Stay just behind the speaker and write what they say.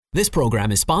This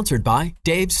program is sponsored by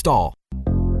Dave Stahl.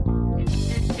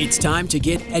 It's time to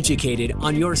get educated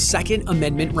on your Second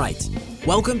Amendment rights.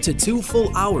 Welcome to 2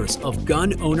 full hours of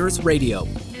Gun Owners Radio.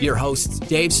 Your hosts,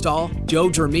 Dave Stahl, Joe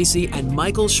Germisi, and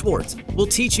Michael Schwartz, will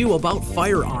teach you about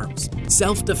firearms,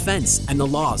 self-defense, and the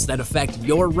laws that affect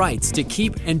your rights to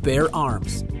keep and bear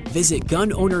arms. Visit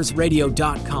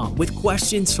gunownersradio.com with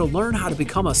questions to learn how to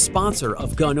become a sponsor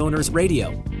of Gun Owners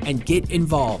Radio and get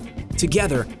involved.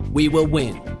 Together, we will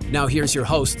win. Now here's your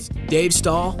hosts, Dave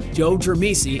Stahl, Joe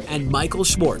Germisi, and Michael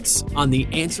Schwartz on The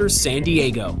Answer San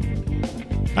Diego.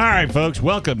 All right, folks,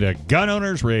 welcome to Gun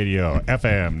Owners Radio,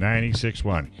 FM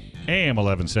 96.1, AM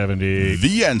 1170.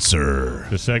 The Answer.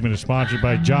 The segment is sponsored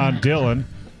by John Dillon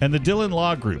and the Dillon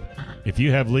Law Group. If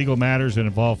you have legal matters that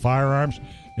involve firearms,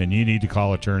 then you need to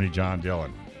call attorney John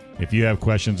Dillon. If you have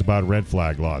questions about red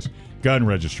flag laws, gun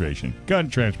registration, gun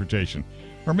transportation,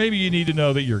 or maybe you need to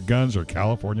know that your guns are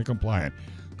California compliant,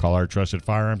 call our trusted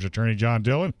firearms attorney, John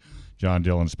Dillon. John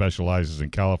Dillon specializes in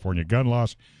California gun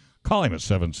laws. Call him at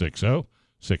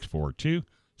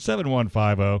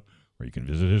 760-642-7150, or you can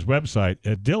visit his website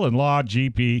at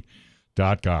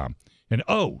DillonLawGP.com. And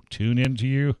tune in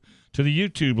to the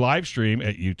YouTube live stream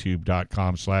at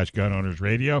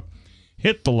youtube.com/gunownersradio.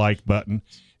 Hit the like button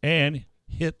and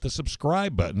hit the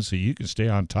subscribe button so you can stay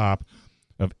on top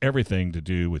of everything to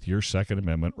do with your Second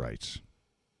Amendment rights.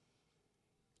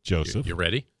 Joseph, you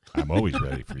ready? I'm always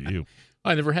ready for you.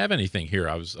 I never have anything here.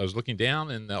 I was looking down,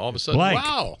 and all of a sudden, blank.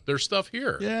 wow, there's stuff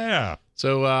here. Yeah.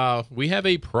 So we have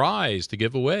a prize to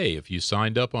give away. If you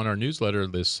signed up on our newsletter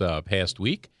this past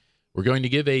week, we're going to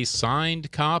give a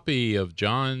signed copy of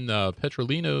John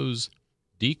Petrolino's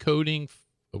Decoding,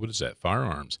 what is that,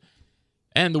 Firearms.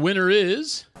 And the winner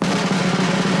is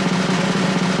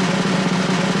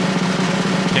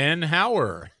Ken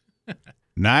Hauer.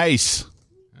 Nice. All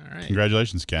right.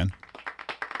 Congratulations, Ken.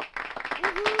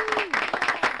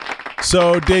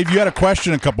 So, Dave, you had a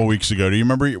question a couple weeks ago. Do you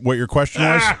remember what your question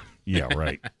was? Yeah,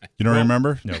 right. You don't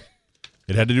remember? No.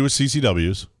 It had to do with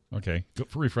CCWs. Okay.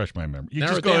 refresh my memory. You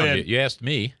Narrow just it go down. ahead. You asked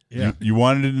me. Yeah. You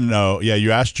wanted to know. Yeah,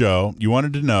 you asked Joe. You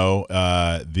wanted to know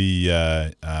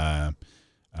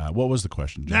what was the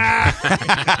question, Joe?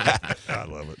 I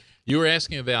love it. You were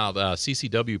asking about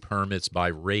CCW permits by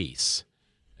race,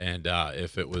 and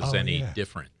if it was any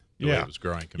different the way it was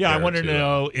growing. Yeah, I wanted to to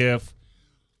know if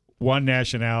one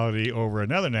nationality over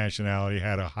another nationality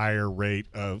had a higher rate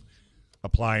of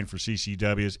applying for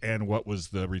CCWs, and what was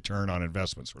the return on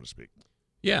investment, so to speak.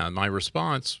 Yeah, and my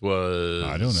response was,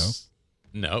 I don't know.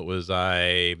 No, it was,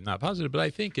 I'm not positive, but I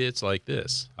think it's like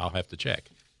this. I'll have to check.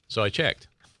 So I checked.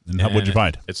 And what'd you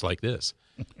find? It's like this.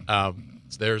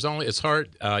 It's hard.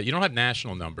 You don't have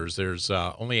national numbers. There's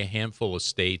only a handful of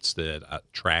states that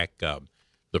track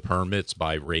the permits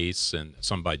by race and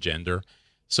some by gender.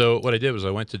 So what I did was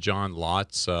I went to John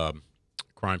Lott's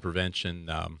crime prevention.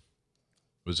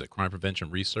 Was it crime prevention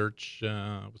research?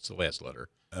 What's the last letter?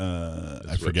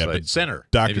 I forget. But Center.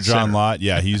 Dr. Maybe John Center. Lott.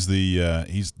 Yeah, he's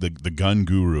the gun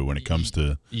guru when it comes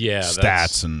to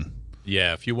stats and.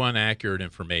 Yeah, if you want accurate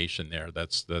information there,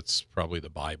 that's probably the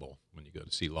Bible when you go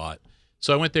to see Lott.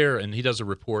 So I went there, and he does a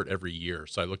report every year.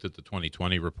 So I looked at the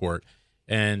 2020 report,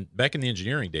 and back in the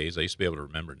engineering days, I used to be able to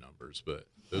remember numbers, but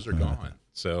those are gone.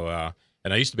 So,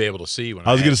 and I used to be able to see when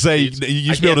I was going to say you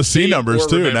used to be able to see numbers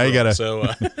too. Now you got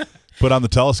to put on the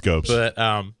telescopes. But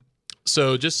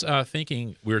so just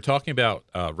thinking, we were talking about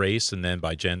race and then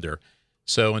by gender.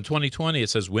 So in 2020,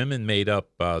 it says women made up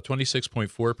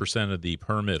 26.4% of the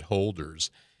permit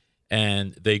holders,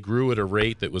 and they grew at a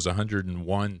rate that was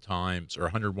 101 times or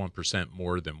 101%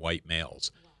 more than white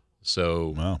males.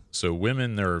 So, So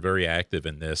women are very active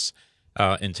in this.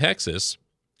 In Texas,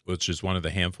 which is one of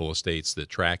the handful of states that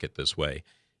track it this way,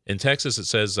 in Texas it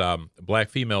says black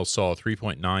females saw a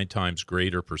 3.9 times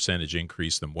greater percentage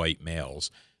increase than white males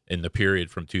in the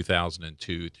period from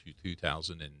 2002 to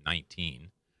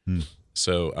 2019.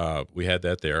 So we had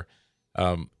that there.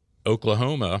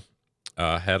 Oklahoma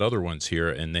had other ones here,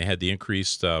 and they had the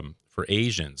increase for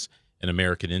Asians and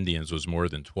American Indians was more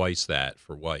than twice that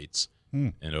for whites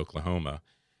in Oklahoma.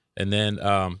 And then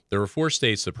there were 4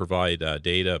 states that provide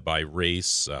data by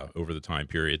race over the time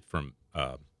period from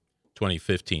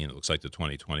 2015, it looks like, to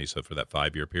 2020, so for that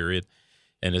 5-year period.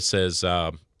 And it says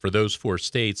for those 4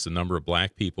 states, the number of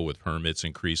black people with permits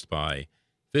increased by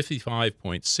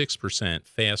 55.6%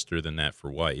 faster than that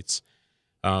for whites.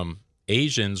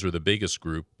 Asians are the biggest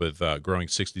group, with growing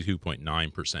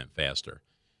 62.9% faster.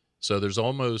 So there's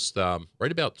almost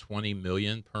right about 20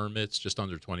 million permits, just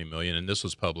under 20 million, and this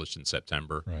was published in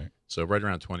September. Right. So right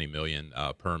around 20 million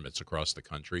permits across the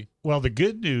country. Well, the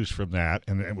good news from that,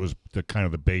 and it was the kind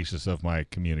of the basis of my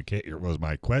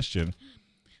my question,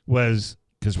 was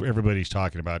because everybody's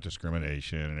talking about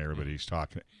discrimination and everybody's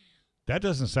talking. That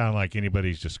doesn't sound like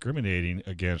anybody's discriminating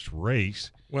against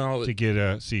race to get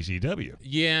a CCW.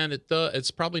 Yeah, and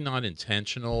it's probably not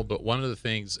intentional, but one of the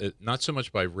things, not so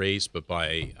much by race, but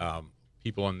by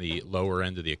people on the lower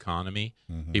end of the economy,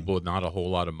 people with not a whole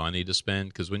lot of money to spend.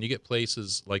 Because when you get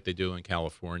places like they do in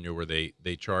California where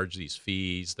they charge these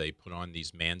fees, they put on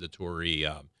these mandatory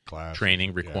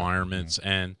training requirements,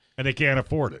 and they can't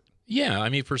afford it. Yeah, I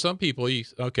mean, for some people, I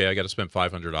got to spend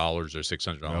 $500 or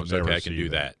 $600. Okay, I can do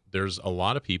that. There's a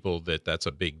lot of people that's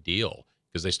a big deal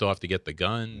because they still have to get the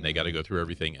gun. They got to go through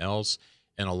everything else.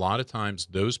 And a lot of times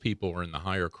those people are in the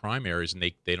higher crime areas and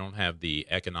they don't have the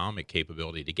economic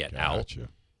capability to get out.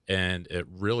 And it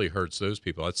really hurts those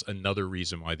people. That's another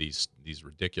reason why these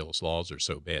ridiculous laws are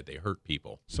so bad. They hurt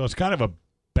people. So it's kind of a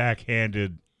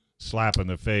backhanded slap in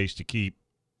the face to keep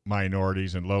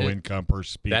minorities and low-income people.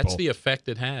 That's the effect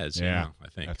it has. Yeah, I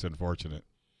think. That's unfortunate.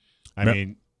 I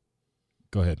mean,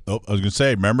 go ahead. Oh, I was going to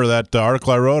say, remember that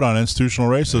article I wrote on institutional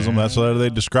racism? Yeah. That's how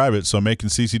they describe it. So making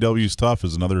CCWs tough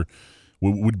is another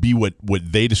would be what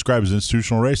they describe as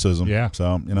institutional racism. Yeah.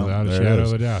 So, without a shadow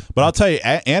of a doubt. But I'll tell you,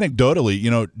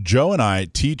 anecdotally, Joe and I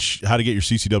teach how to get your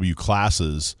CCW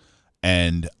classes,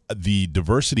 and the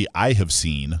diversity I have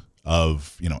seen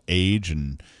of, age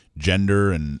and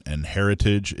gender and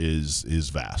heritage is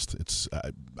vast. It's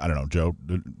I don't know, Joe,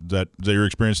 is that your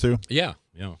experience too? Yeah,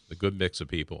 a good mix of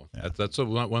people. Yeah. That's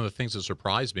one of the things that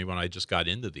surprised me when I just got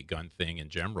into the gun thing in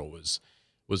general was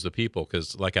the people,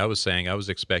 because like I was saying, I was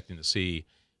expecting to see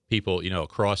people, a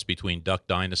cross between Duck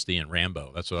Dynasty and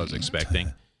Rambo. That's what I was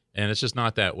expecting, and it's just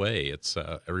not that way. It's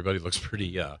everybody looks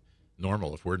pretty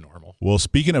normal if we're normal. Well,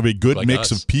 speaking of a good like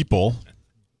mix us. of people,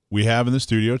 we have in the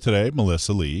studio today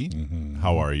Melissa Lee.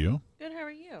 How are you? Good. How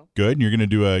are you? Good. And you're going to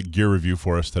do a gear review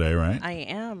for us today, right? I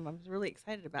am. I'm really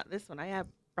excited about this one. I have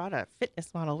brought a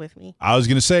fitness model with me. I was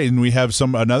going to say, and we have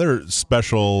another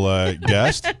special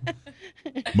guest.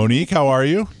 Monique, how are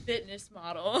you? Fitness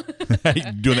model.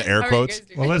 Doing the air quotes.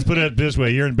 Well, let's put it this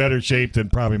way: you're in better shape than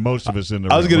probably most of us in the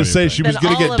room. I was going to say she was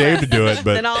going to get Dave to do it,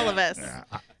 but than all of us.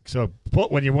 So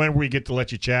when we get to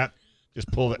let you chat,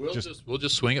 just pull it. We'll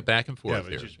just swing it back and forth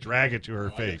here. Just drag it to her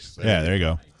face. Yeah, there you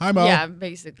go. Hi, Mo. Yeah,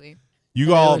 basically.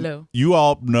 You all know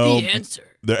the answer.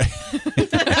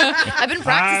 I've been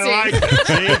practicing. I like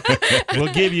it. See?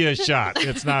 We'll give you a shot.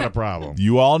 It's not a problem.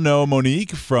 You all know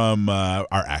Monique from our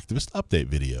activist update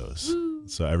videos. Woo.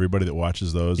 So everybody that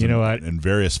watches those, and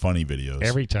various funny videos.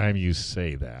 Every time you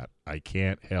say that, I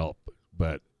can't help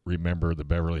but remember the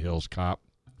Beverly Hills Cop,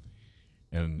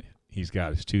 and he's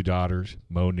got his two daughters,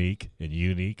 Monique and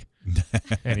Unique,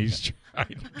 and he's trying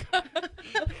to.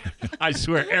 I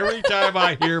swear, every time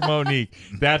I hear Monique,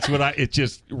 that's what it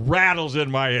just rattles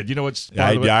in my head. You know what's?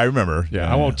 I remember.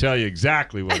 Yeah, I won't tell you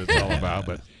exactly what it's all about,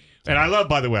 and I love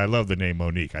the name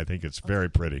Monique. I think it's very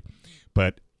pretty,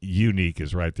 but Unique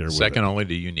is right there with it. Second only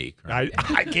to Unique. Right?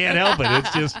 I can't help it.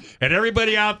 It's just, and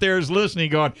everybody out there is listening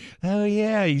going, oh,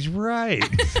 yeah, he's right.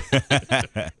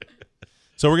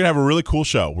 So we're going to have a really cool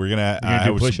show. We're going to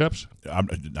do push-ups?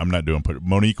 I'm not doing push-ups.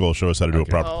 Monique will show us how to do a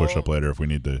proper push-up later if we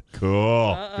need to.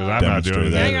 Cool. Because I'm not doing that.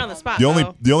 that. Now you're on the spot.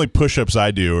 The only push-ups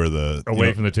I do are the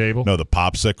away from the table. No, the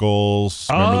popsicles.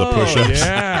 Remember the push-ups?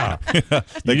 Yeah.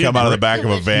 They come out of the back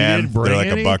of a van. They're like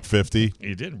any? $1.50.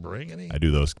 You didn't bring any? I do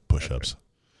those push-ups.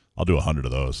 I'll do 100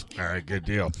 of those. All right, good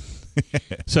deal.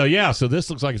 So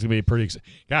this looks like it's going to be pretty.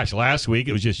 Gosh, last week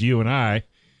it was just you and I.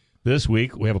 This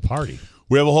week we have a party.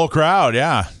 We have a whole crowd,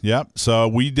 yeah. Yep. So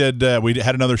we did. We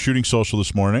had another shooting social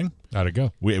this morning. How'd it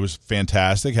go? It was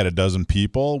fantastic. Had a dozen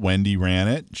people. Wendy ran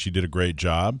it. She did a great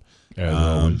job,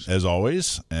 as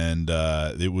always. And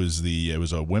it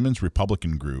was a women's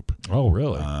Republican group. Oh,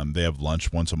 really? They have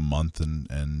lunch once a month,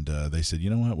 and they said, you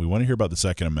know what? We want to hear about the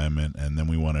Second Amendment, and then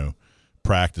we want to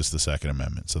practice the Second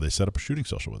Amendment. So they set up a shooting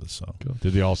social with us. So cool.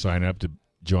 Did they all sign up to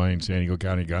join San Diego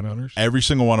County Gun Owners? Every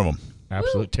single one of them.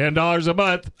 Absolutely. $10 a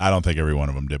month. I don't think every one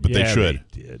of them did, but they should.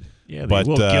 They did. Yeah, they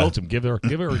will guilt them. Give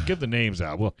the names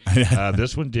out. Well,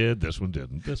 this one did. This one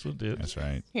didn't. This one did. That's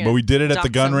right. Here, but we did it at the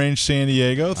Gun Range San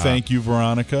Diego. Thank you,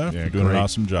 Veronica, for doing an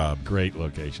awesome job. Great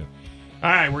location. All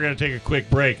right, we're going to take a quick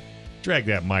break. Drag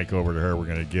that mic over to her. We're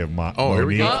going to give Monique here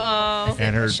we go.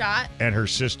 and her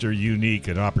sister Unique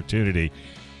an opportunity.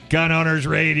 Gun Owners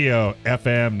Radio,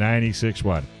 FM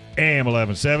 96.1, AM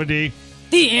 1170.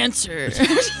 The answer.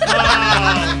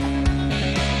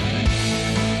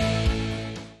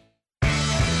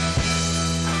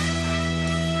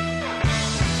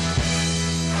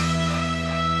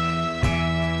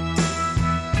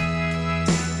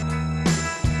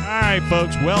 right,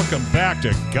 folks, welcome back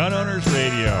to Gun Owners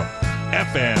Radio,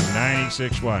 FM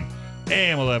 96.1,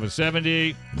 AM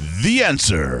 1170. The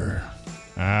Answer.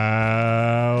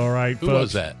 All right, Who folks.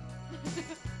 was that?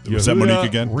 Was that Monique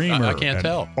again? Reamer, I can't an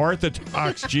tell.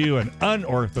 Orthodox Jew and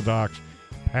unorthodox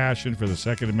passion for the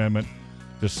Second Amendment,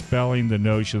 dispelling the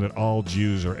notion that all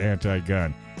Jews are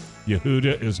anti-gun.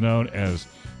 Yehuda is known as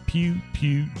Pew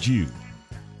Pew Jew.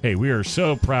 Hey, we are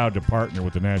so proud to partner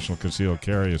with the National Concealed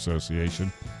Carry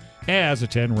Association as a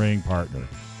 10-ring partner.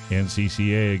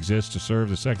 NCCA exists to serve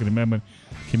the Second Amendment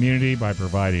community by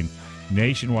providing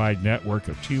nationwide network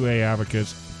of 2A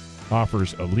advocates,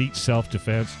 offers elite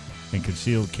self-defense and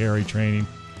concealed carry training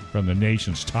from the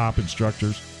nation's top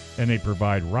instructors, and they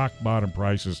provide rock-bottom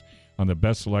prices on the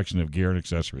best selection of gear and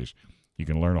accessories. You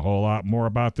can learn a whole lot more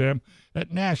about them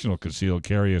at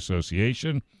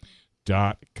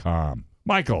nationalconcealedcarryassociation.com.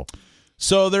 Michael.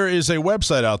 So there is a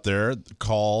website out there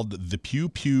called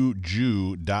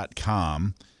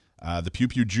thepewpewjew.com. The Pew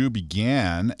Pew Jew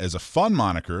began as a fun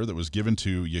moniker that was given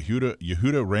to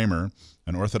Yehuda Raymer,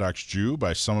 an Orthodox Jew,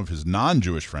 by some of his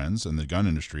non-Jewish friends in the gun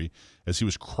industry as he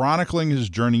was chronicling his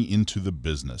journey into the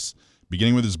business.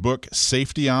 Beginning with his book,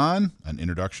 Safety On, An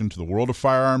Introduction to the World of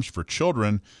Firearms for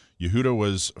Children, Yehuda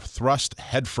was thrust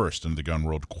headfirst into the gun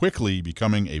world, quickly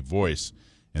becoming a voice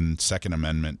in Second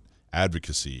Amendment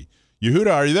advocacy.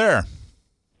 Yehuda, are you there?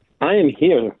 I am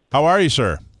here. How are you,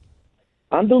 sir?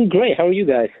 I'm doing great. How are you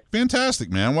guys?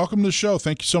 Fantastic, man. Welcome to the show.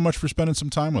 Thank you so much for spending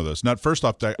some time with us. Now, first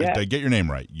off, did I get your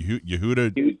name right?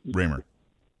 Yehuda Raymer.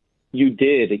 You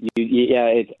did.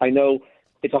 I know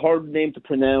it's a hard name to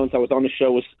pronounce. I was on the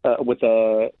show with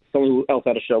someone else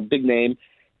at a show, big name,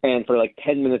 and for like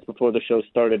 10 minutes before the show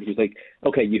started, he was like,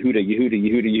 okay,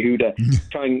 Yehuda,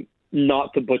 trying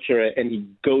not to butcher it, and he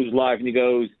goes live and he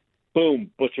goes,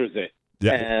 boom, butchers it.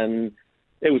 Yeah. And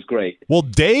it was great. Well,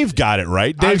 Dave got it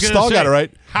right. Dave Stahl got it right.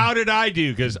 How did I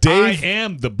do? Because I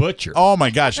am the butcher. Oh my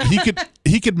gosh,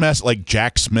 he could mess like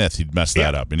Jack Smith. He'd mess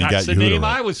that up, and he got That's the Yehuda name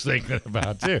right. I was thinking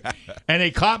about too. And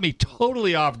it caught me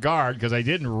totally off guard because I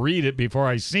didn't read it before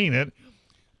I seen it.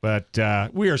 But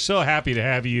we are so happy to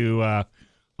have you on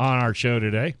our show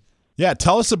today. Yeah,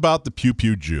 tell us about the Pew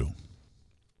Pew Jew.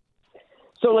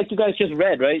 So like you guys just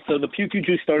read, right? So the Pew Pew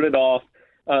Jew started off,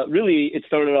 it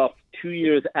started off 2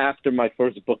 years after my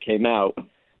first book came out.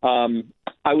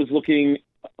 I was looking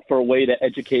for a way to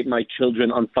educate my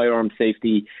children on firearm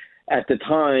safety. At the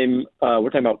time, we're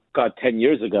talking about, 10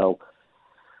 years ago.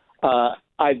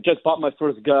 I just bought my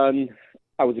first gun.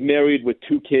 I was married with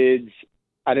 2 kids.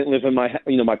 I didn't live in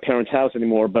my parents' house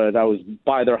anymore, but I was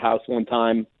by their house one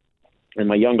time, and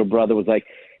my younger brother was like,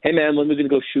 hey, man, when are we going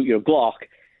to go shoot your Glock?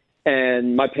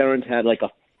 And my parents had like a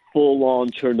full-on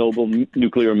Chernobyl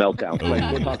nuclear meltdown.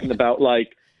 Like, we're talking about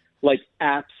like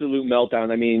absolute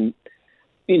meltdown. I mean,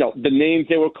 the names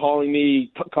they were calling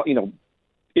me,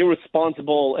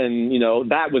 irresponsible, and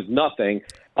that was nothing.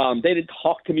 They didn't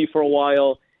talk to me for a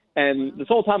while, and this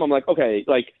whole time I'm like, okay,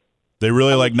 like they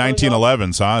really like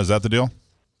 1911s, huh? Is that the deal?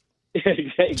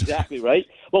 Exactly right.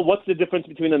 Well, what's the difference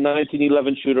between a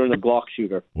 1911 shooter and a Glock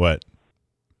shooter? What?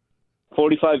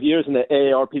 45 years in the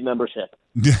AARP membership.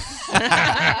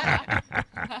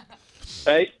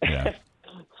 Right? Yeah.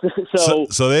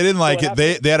 So they didn't like it.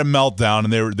 They had a meltdown,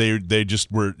 and they just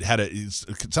had it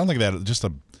sounded like they had just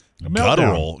a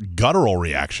guttural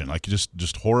reaction, like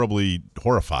just horribly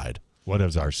horrified. What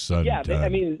has our son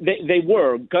done? They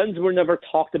were. Guns were never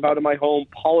talked about in my home.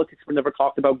 Politics were never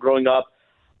talked about growing up.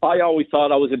 I always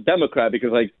thought I was a Democrat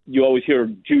because, like, you always hear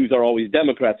Jews are always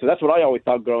Democrats. So that's what I always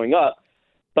thought growing up.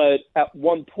 But at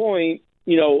one point,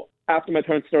 after my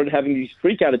parents started having these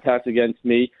freak-out attacks against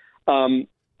me,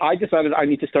 I decided I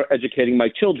need to start educating my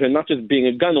children, not just being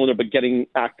a gun owner, but getting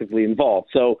actively involved.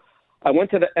 So I went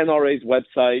to the NRA's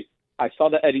website. I saw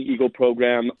the Eddie Eagle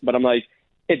program, but I'm like,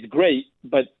 it's great,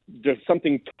 but there's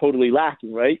something totally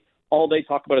lacking, right? All they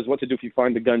talk about is what to do if you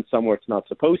find the gun somewhere it's not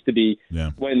supposed to be,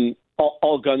 when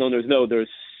all gun owners know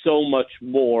there's so much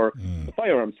more to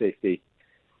firearm safety.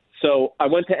 So I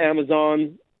went to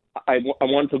Amazon. I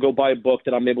wanted to go buy a book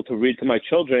that I'm able to read to my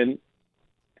children,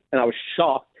 and I was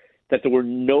shocked that there were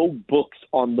no books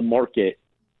on the market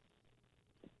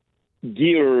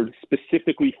geared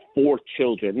specifically for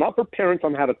children, not for parents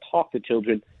on how to talk to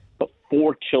children, but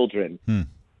for children.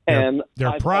 And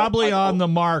they're probably on the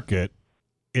market.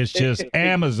 It's just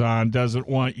Amazon doesn't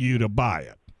want you to buy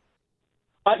it.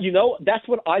 That's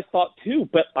what I thought too,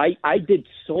 but I did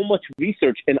so much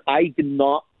research, and I did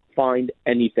not find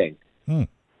anything.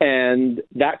 And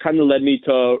that kind of led me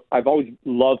to, I've always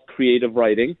loved creative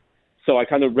writing. So I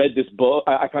kind of read this book.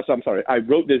 I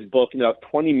wrote this book in about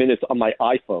 20 minutes on my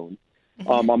iPhone.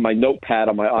 on my notepad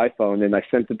on my iPhone, and I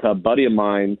sent it to a buddy of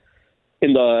mine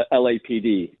in the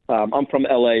LAPD. I'm from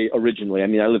LA originally. I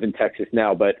mean, I live in Texas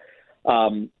now, but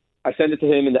I sent it to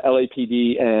him in the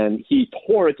LAPD, and he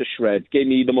tore it to shreds, gave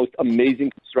me the most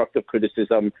amazing constructive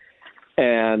criticism.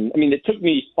 And, I mean, it took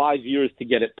me 5 years to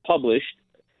get it published,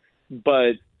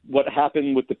 but what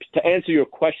happened with to answer your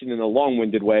question in a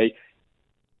long-winded way,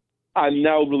 I'm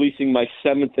now releasing my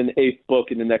 7th and 8th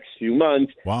book in the next few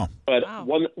months. Wow. But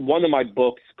one of my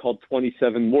books called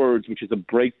 27 Words, which is a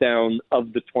breakdown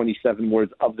of the 27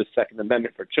 words of the Second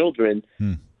Amendment for children.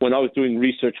 When I was doing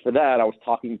research for that, I was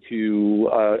talking to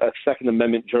a Second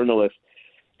Amendment journalist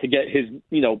to get his,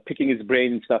 picking his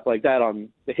brain and stuff like that on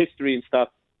the history and stuff.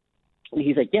 And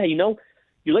he's like, yeah,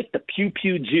 you're like the Pew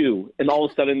Pew Jew. And all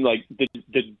of a sudden, like, the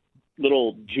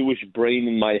little Jewish brain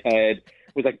in my head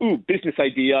was like, ooh, business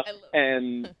idea.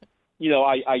 And,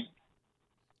 I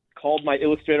called my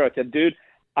illustrator. I said, dude,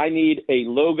 I need a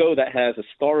logo that has a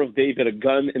Star of David, a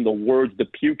gun, and the words, the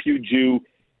Pew Pew Jew,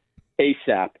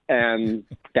 ASAP. And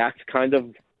that's kind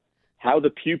of how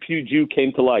the Pew Pew Jew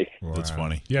came to life. Wow. That's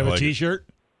funny. You have a T-shirt?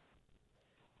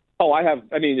 Oh, I have.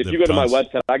 I mean, if you go to my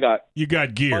website, You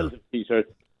got gear. tons of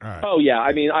T-shirts. All right. Oh, yeah.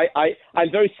 I mean,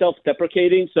 I'm very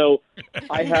self-deprecating, so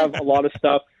I have a lot of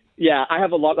stuff. Yeah, I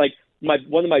have a lot, like,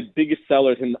 one of my biggest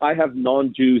sellers, and I have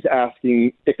non-Jews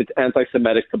asking if it's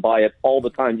anti-Semitic to buy it all the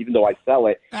time, even though I sell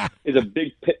it, is a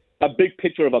big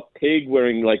picture of a pig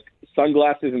wearing, like,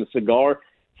 sunglasses and a cigar. It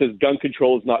says gun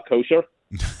control is not kosher.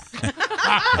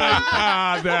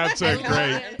 That's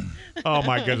great. Oh,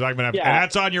 my goodness. I'm gonna have, and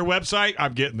that's on your website?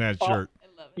 I'm getting that shirt.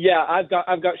 Yeah, I've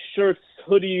got shirts,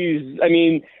 hoodies. I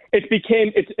mean,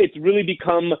 it's really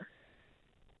become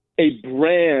a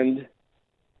brand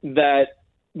that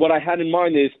what I had in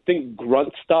mind is think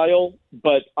grunt style,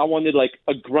 but I wanted like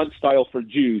a grunt style for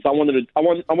Jews. I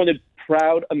wanted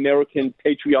proud American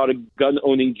patriotic gun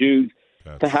owning Jews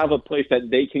to have a place that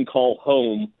they can call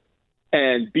home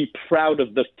and be proud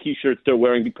of the T-shirts they're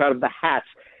wearing, be proud of the hats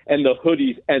and the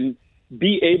hoodies, and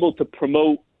be able to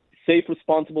promote safe,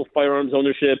 responsible firearms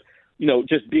ownership,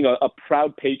 just being a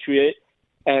proud patriot.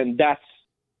 And that's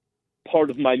part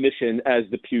of my mission as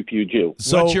the Pew Pew Jew.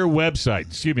 So, what's your website?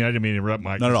 Excuse me, I didn't mean to interrupt,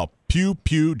 Mike. No. Pew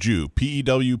Pew Jew.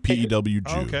 P-E-W-P-E-W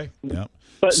Jew. Okay. Yeah.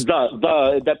 But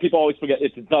that people always forget,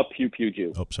 it's the Pew Pew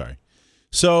Jew. Oh, sorry.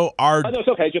 So no, it's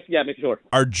okay. Just, make sure.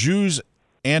 Are Jews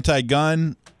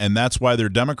anti-gun and that's why they're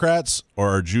Democrats, or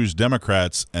are Jews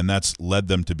Democrats and that's led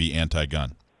them to be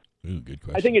anti-gun? Ooh, good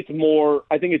question. I think it's more.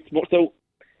 So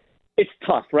it's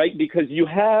tough, right? Because you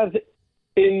have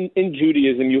in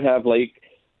Judaism, you have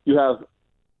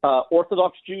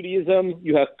Orthodox Judaism,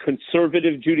 you have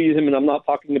conservative Judaism, and I'm not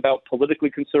talking about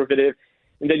politically conservative,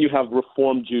 and then you have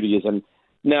Reform Judaism.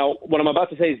 Now, what I'm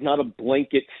about to say is not a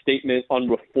blanket statement on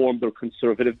Reformed or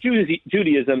conservative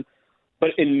Judaism, but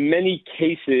in many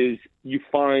cases, you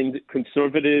find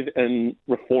conservative and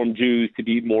Reform Jews to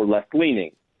be more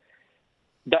left-leaning.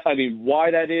 Why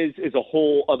that is a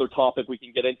whole other topic we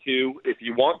can get into if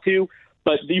you want to,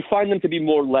 but you find them to be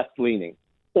more left-leaning.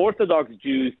 Orthodox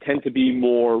Jews tend to be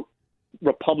more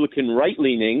Republican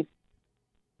right-leaning,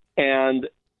 and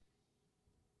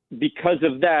because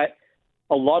of that,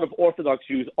 a lot of Orthodox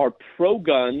Jews are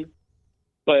pro-gun,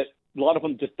 but a lot of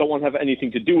them just don't want to have anything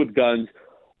to do with guns.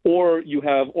 Or you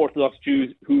have Orthodox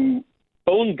Jews who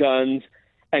own guns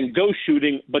and go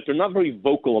shooting, but they're not very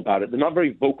vocal about it. They're not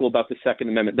very vocal about the Second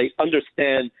Amendment. They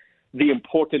understand the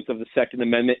importance of the Second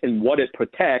Amendment and what it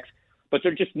protects, but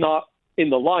they're just not in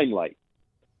the limelight.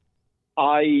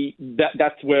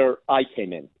 That's where I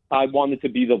came in. I wanted to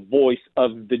be the voice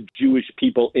of the Jewish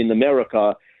people in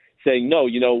America, saying, no,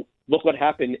 look what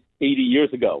happened 80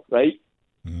 years ago, right?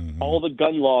 Mm-hmm. All the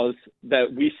gun laws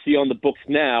that we see on the books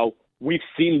now, we've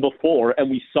seen before, and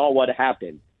we saw what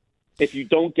happened. If you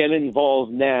don't get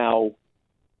involved now,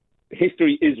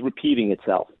 history is repeating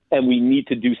itself, and we need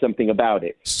to do something about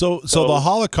it. So the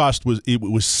Holocaust was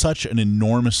such an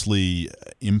enormously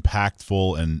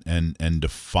impactful and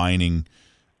defining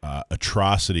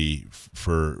atrocity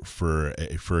for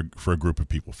a group of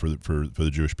people, for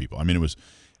the Jewish people. I mean, it was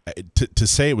to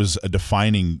say it was a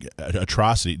defining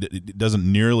atrocity. It doesn't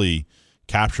nearly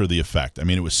capture the effect. I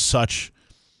mean, it was such.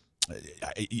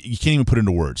 You can't even put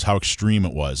into words how extreme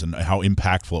it was and how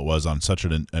impactful it was on such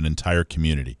an entire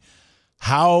community.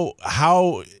 How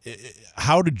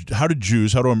did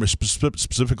Jews,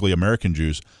 specifically American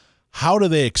Jews, how do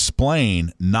they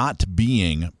explain not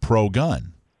being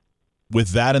pro-gun with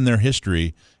that in their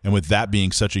history and with that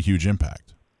being such a huge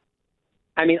impact?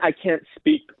 I mean, I can't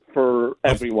speak for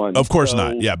everyone. Of course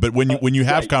not. Yeah, but when you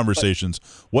have conversations,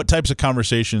 what types of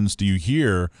conversations do you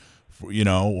hear You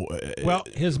know, Well,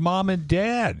 his mom and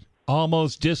dad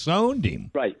almost disowned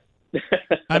him. Right.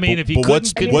 I mean, if he but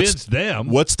couldn't convince them,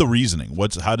 what's the reasoning?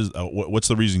 What's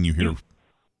the reason you hear?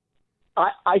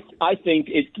 I think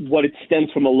it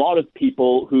stems from a lot of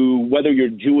people who, whether you're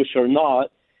Jewish or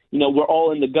not, you know, we're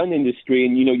all in the gun industry,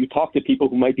 and, you know, you talk to people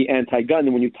who might be anti-gun,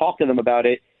 and when you talk to them about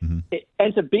it, it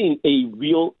ends up being a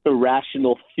real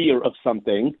irrational fear of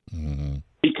something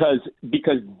because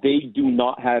they do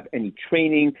not have any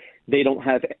training. They don't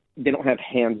have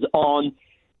hands-on.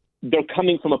 They're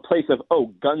coming from a place of,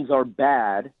 oh, guns are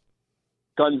bad,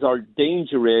 guns are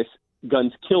dangerous,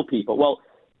 guns kill people. Well,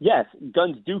 yes,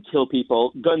 guns do kill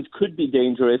people. Guns could be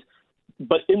dangerous,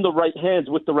 but in the right hands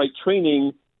with the right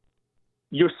training,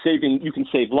 you can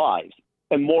save lives.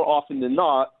 And more often than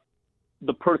not,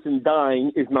 the person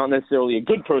dying is not necessarily a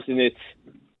good person. It's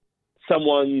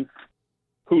someone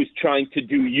who's trying to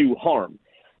do you harm.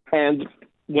 And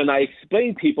when I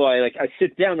explain people, I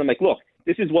sit down, I'm like, look,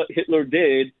 this is what Hitler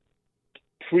did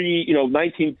pre,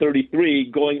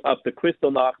 1933, going up to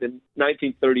Kristallnacht in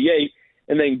 1938,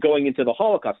 and then going into the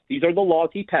Holocaust. These are the laws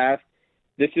he passed.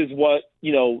 This is what,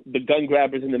 the gun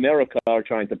grabbers in America are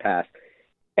trying to pass.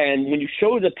 And when you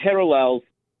show the parallels,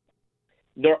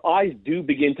 their eyes do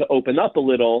begin to open up a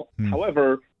little.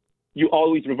 However, you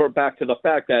always revert back to the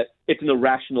fact that it's an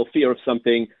irrational fear of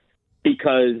something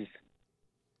because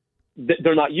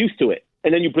they're not used to it.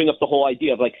 And then you bring up the whole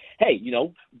idea of like, hey,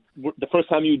 the first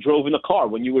time you drove in a car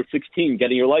when you were 16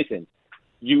 getting your license,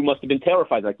 you must have been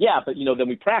terrified. Like, yeah, but, then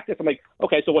we practice. I'm like,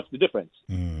 okay, so what's the difference?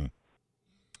 And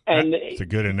it's a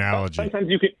good analogy. Sometimes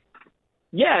you can,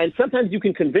 and sometimes you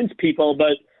can convince people,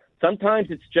 but sometimes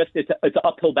it's an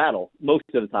uphill battle most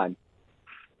of the time.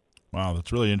 Wow,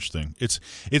 that's really interesting. It's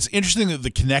interesting that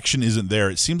the connection isn't there.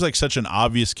 It seems like such an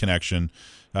obvious connection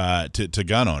to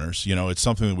gun owners. It's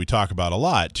something that we talk about a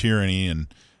lot: tyranny and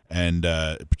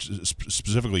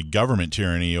specifically government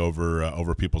tyranny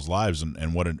over people's lives,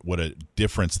 and what a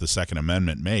difference the Second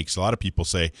Amendment makes. A lot of people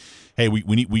say, "Hey, we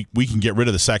can get rid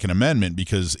of the Second Amendment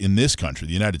because in this country,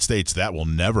 the United States, that will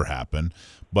never happen."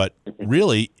 But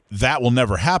really, that will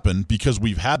never happen because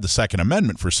we've had the Second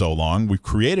Amendment for so long. We've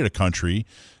created a country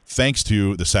thanks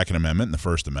to the Second Amendment and the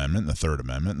First Amendment and the Third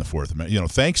Amendment and the Fourth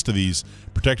Amendment. Thanks to these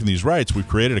protecting these rights, we've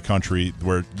created a country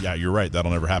where, yeah, you're right,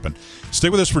 that'll never happen.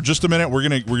 Stick with us for just a minute. We're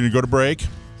gonna go to break.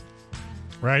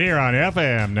 Right here on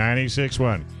FM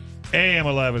 96.1, AM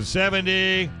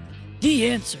 1170. The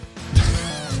Answer.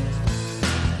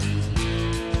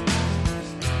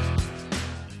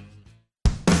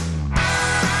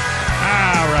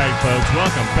 All right, folks,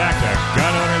 welcome back to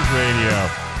Gun Owners Radio,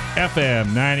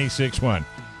 FM 96.1,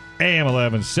 AM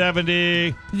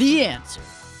 1170. The Answer.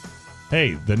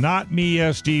 Hey, the Not Me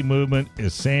SD movement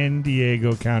is San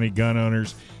Diego County gun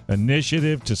owners'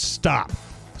 initiative to stop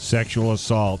sexual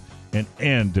assault and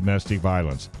end domestic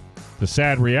violence. The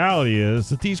sad reality is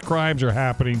that these crimes are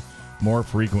happening more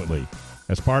frequently.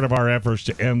 As part of our efforts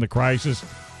to end the crisis,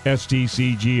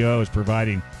 SDCGO is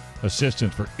providing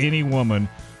assistance for any woman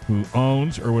who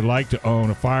owns or would like to own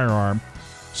a firearm,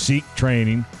 seek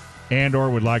training, and or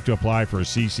would like to apply for a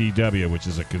CCW, which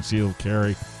is a concealed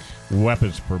carry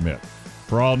weapons permit.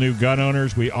 For all new gun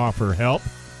owners, we offer help,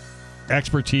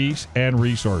 expertise, and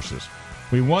resources.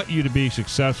 We want you to be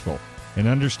successful and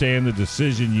understand the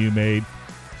decision you made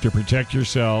to protect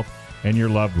yourself and your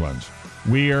loved ones.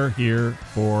 We are here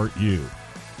for you.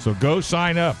 So go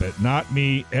sign up at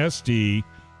notmesd.org.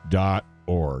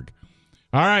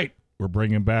 All right, we're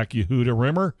bringing back Yehuda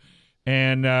Rimmer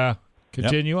and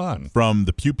continue on. From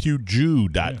the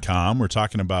pewpewjew.com, we're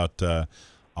talking about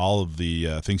all of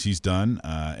the things he's done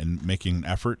in making an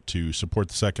effort to support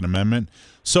the Second Amendment.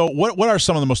 So what are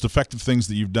some of the most effective things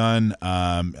that you've done,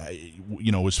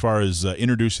 as far as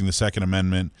introducing the Second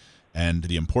Amendment and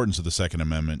the importance of the Second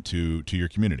Amendment to your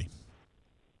community?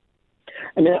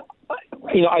 I mean,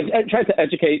 I tried to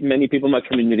educate many people in my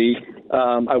community.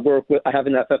 I have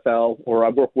an FFL, or I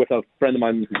work with a friend of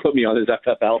mine who put me on his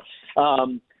FFL.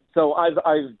 So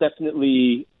I've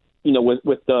definitely,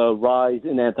 with the rise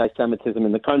in anti-Semitism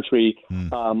in the country,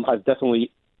 I've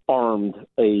definitely armed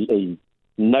a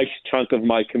nice chunk of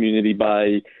my community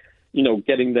by,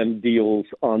 getting them deals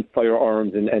on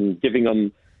firearms and giving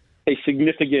them a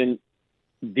significant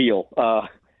deal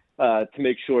to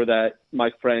make sure that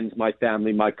my friends, my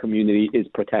family, my community is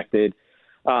protected.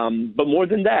 But more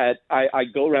than that, I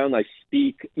go around, I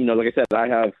speak, like I said, I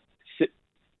have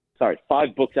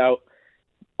 5 books out,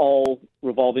 all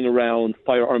revolving around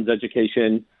firearms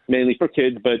education, mainly for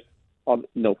kids, but a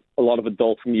lot of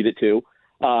adults need it too.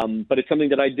 But it's something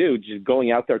that I do, just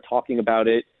going out there, talking about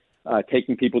it,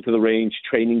 taking people to the range,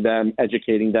 training them,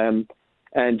 educating them.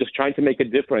 and just trying to make a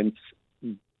difference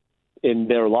in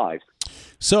their lives.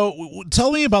 So,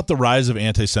 tell me about the rise of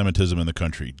anti-Semitism in the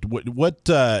country. What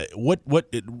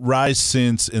rise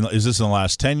since? Is this in the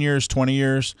last 10 years, 20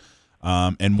 years?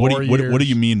 And what do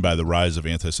you mean by the rise of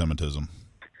anti-Semitism?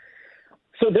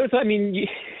 So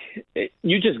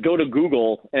you just go to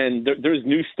Google and there's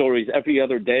news stories every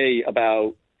other day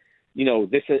about,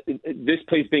 this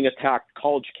place being attacked,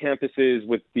 college campuses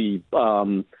with the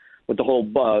whole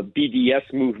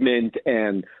BDS movement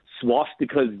and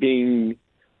swastikas being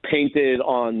painted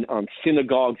on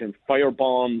synagogues and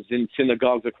firebombs in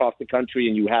synagogues across the country.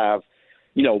 And you have,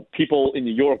 people in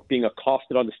New York being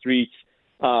accosted on the streets.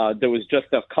 There was just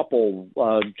a couple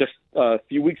just a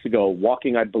few weeks ago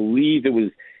walking, I believe it was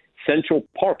Central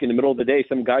Park in the middle of the day.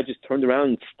 Some guy just turned around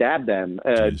and stabbed them,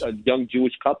 a young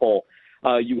Jewish couple.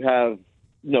 You have,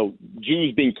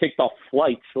 Jews being kicked off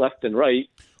flights left and right.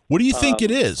 What do you think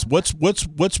it is? What's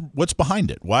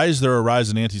behind it? Why is there a rise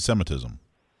in anti-Semitism?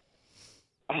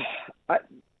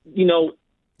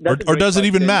 Or does it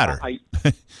even matter? right,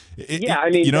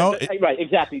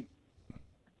 exactly.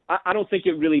 I don't think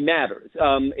it really matters.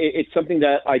 It's something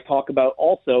that I talk about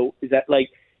also, is that,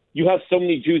 you have so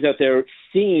many Jews out there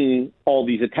seeing all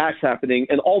these attacks happening,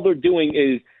 and all they're doing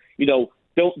is,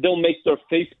 they'll make their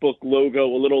Facebook logo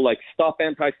a little "Stop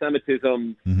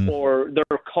Anti-Semitism," mm-hmm. or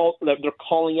they're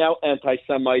calling out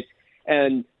anti-Semites,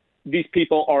 and these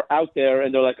people are out there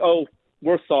and they're like, "Oh,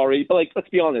 we're sorry," but let's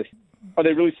be honest, are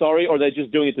they really sorry, or are they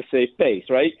just doing it to save face?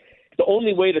 Right? The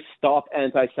only way to stop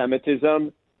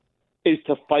anti-Semitism is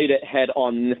to fight it head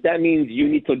on. And if that means you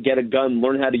need to get a gun,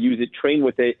 learn how to use it, train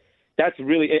with it, that's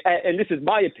really, and this is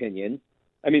my opinion.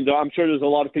 I'm sure there's a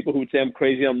lot of people who would say I'm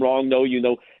crazy, I'm wrong. No, you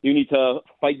need to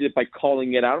fight it by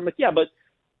calling it out. I'm like, yeah, but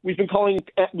we've been calling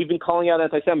out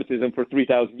anti-Semitism for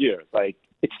 3,000 years.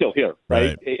 It's still here,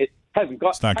 right? It hasn't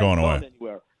gone. It's not going away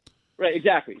anywhere. Right,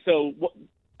 exactly. So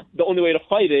the only way to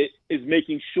fight it is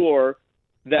making sure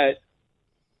that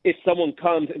if someone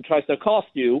comes and tries to accost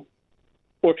you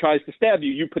or tries to stab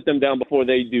you, you put them down before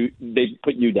they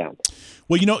put you down.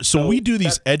 Well, so we do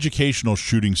these educational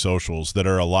shooting socials that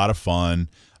are a lot of fun.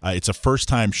 It's a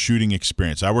first-time shooting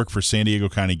experience. I work for San Diego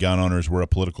County Gun Owners. We're a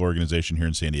political organization here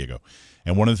in San Diego.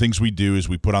 And one of the things we do is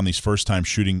we put on these first-time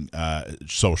shooting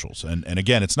socials. And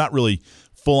again, it's not really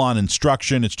full-on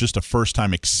instruction. It's just a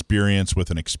first-time experience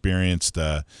with an experienced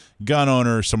gun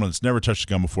owner, someone that's never touched a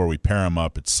gun before. We pair them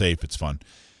up. It's safe. It's fun.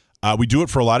 We do it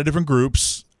for a lot of different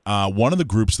groups. One of the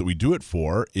groups that we do it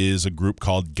for is a group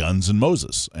called Guns and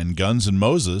Moses. And Guns and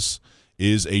Moses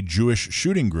is a Jewish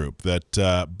shooting group that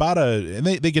and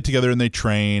they get together and they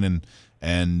train and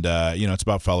it's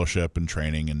about fellowship and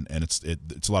training and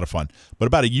it's a lot of fun. But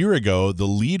about a year ago, the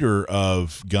leader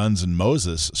of Guns and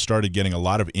Moses started getting a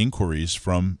lot of inquiries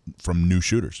from new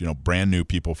shooters. Brand new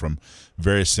people from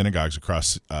various synagogues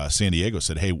across San Diego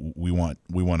said, "Hey, we want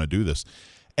to do this,"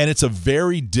 and it's a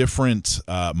very different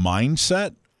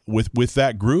mindset with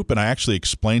that group. And I actually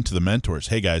explained to the mentors,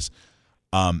 "Hey guys,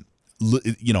 a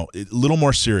little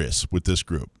more serious with this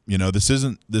group. This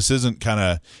isn't kind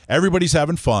of everybody's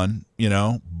having fun,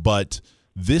 but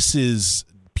this is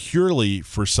purely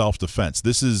for self-defense.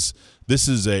 This is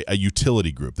a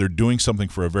utility group. They're doing something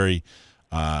for a very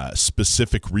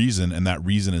specific reason, and that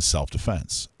reason is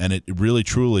self-defense. And it really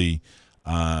truly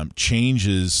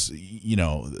changes,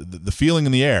 the feeling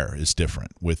in the air is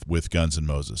different with Guns and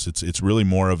Moses. It's really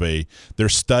more of they're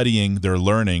studying, they're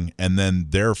learning, and then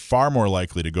they're far more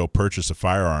likely to go purchase a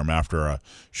firearm after a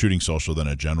shooting social than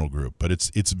a general group. But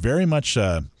it's very much,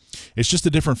 it's just a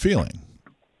different feeling.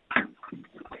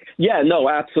 Yeah, no,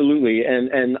 absolutely.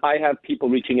 And I have people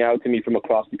reaching out to me from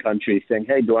across the country saying,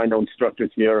 "Hey, do I know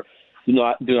instructors here? Do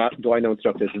I know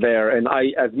instructors there?" And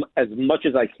I, as much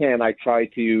as I can, I try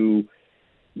to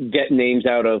get names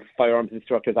out of firearms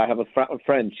instructors. I have a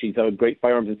friend. She's a great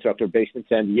firearms instructor based in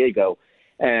San Diego.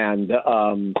 And,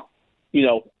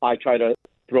 I try to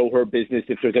throw her business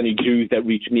if there's any Jews that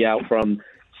reach me out from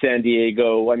San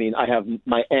Diego. I have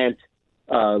my aunt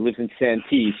lives in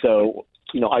Santee. So,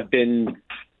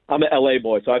 I'm an LA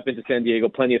boy, so I've been to San Diego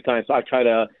plenty of times. So I try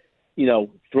to,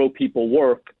 throw people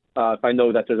work if I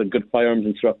know that there's a good firearms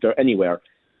instructor anywhere.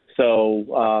 So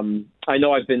I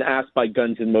know I've been asked by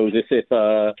Guns and Moses if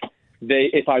I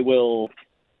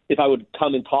would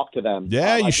come and talk to them.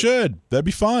 Yeah, you should. That'd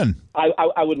be fun.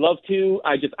 I would love to.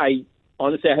 I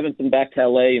honestly I haven't been back to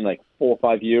LA in 4 or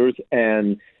 5 years,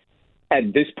 and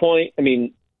at this point, I'm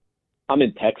in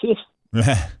Texas,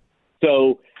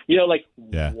 so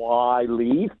why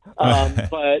leave?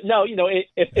 But no,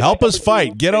 if help us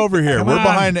fight. Get over here. We're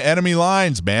behind enemy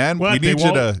lines, man. What, we need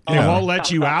you to. They won't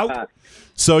let you out.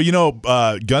 So,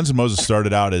 Guns N' Moses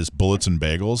started out as Bullets and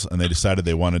Bagels, and they decided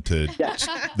they wanted to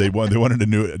they wanted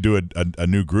to do a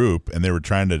new group, and they were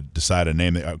trying to decide a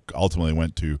name. They ultimately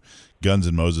went to Guns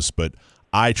N' Moses, but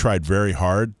I tried very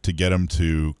hard to get them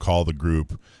to call the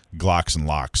group Glocks and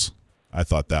Locks. I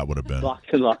thought that would have been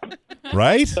Glocks and Locks.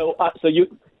 Right? So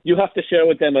you have to share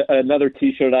with them another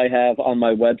T-shirt I have on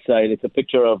my website. It's a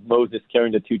picture of Moses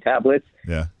carrying the 2 tablets.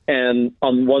 Yeah. And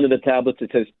on one of the tablets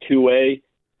it says 2A.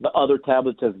 The other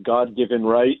tablet says God-given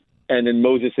right. And in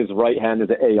Moses' right hand is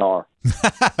an AR.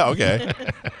 Okay.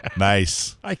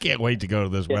 Nice. I can't wait to go to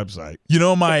this website.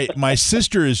 My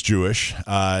sister is Jewish.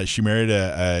 She married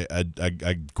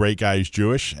a great guy who's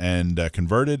Jewish and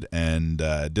converted and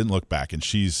didn't look back. And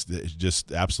she's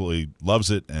just absolutely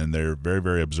loves it. And they're very,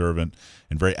 very observant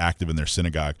and very active in their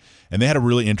synagogue. And they had a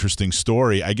really interesting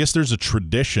story. I guess there's a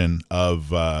tradition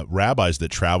of rabbis that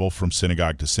travel from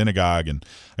synagogue to synagogue. And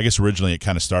I guess originally it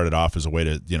kind of started off as a way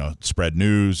to, spread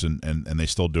news, and they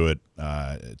still do it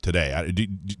today.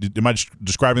 Am I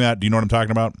describing that? Do you know what I'm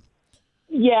talking about?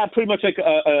 Yeah, pretty much like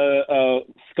a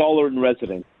scholar in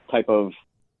residence type of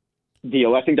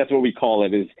deal. I think that's what we call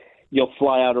it. Is you'll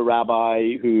fly out a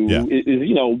rabbi who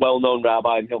is a well-known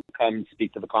rabbi, and he'll come and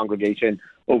speak to the congregation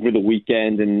over the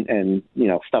weekend and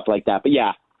stuff like that. But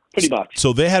yeah, pretty much.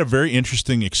 So they had a very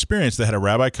interesting experience. They had a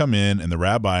rabbi come in, and the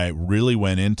rabbi really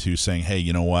went into saying, hey,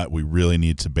 you know what? We really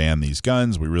need to ban these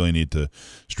guns. We really need to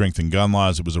strengthen gun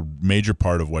laws. It was a major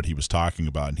part of what he was talking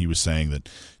about. And he was saying that,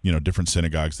 different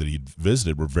synagogues that he'd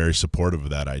visited were very supportive of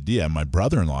that idea. And my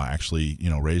brother-in-law actually,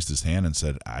 raised his hand and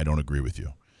said, I don't agree with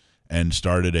you, and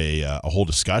started a whole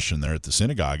discussion there at the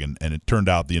synagogue. And it turned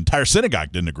out the entire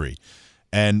synagogue didn't agree.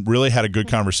 And really had a good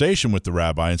conversation with the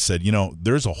rabbi and said,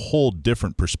 there's a whole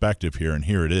different perspective here, and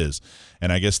here it is.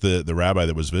 And I guess the rabbi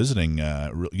that was visiting,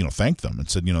 thanked them and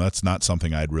said, that's not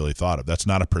something I'd really thought of. That's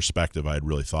not a perspective I'd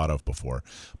really thought of before.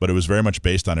 But it was very much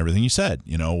based on everything you said,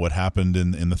 what happened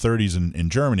in the 30s in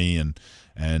Germany and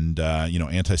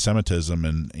anti-Semitism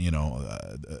and,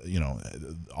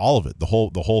 all of it, the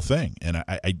whole thing. And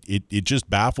it just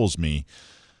baffles me.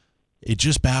 It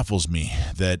just baffles me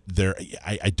that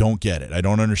I don't get it. I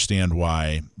don't understand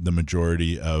why the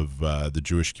majority of the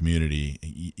Jewish community,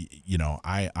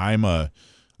 I'm a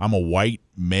white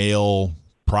male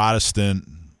Protestant,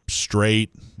 straight,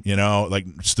 like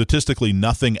statistically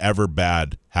nothing ever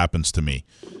bad happens to me.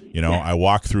 I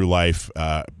walk through life,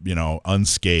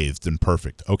 unscathed and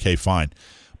perfect. Okay, fine.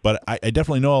 But I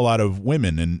definitely know a lot of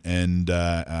women and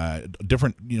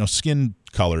different, skin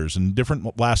colors and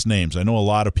different last names. I know a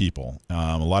lot of people,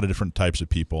 a lot of different types of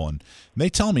people. And they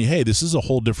tell me, hey, this is a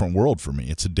whole different world for me.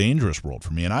 It's a dangerous world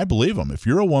for me. And I believe them. If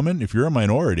you're a woman, if you're a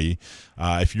minority,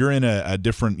 if you're in a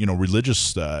different,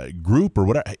 religious group or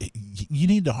whatever, you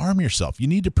need to harm yourself. You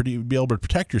need to be able to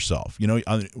protect yourself.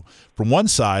 From one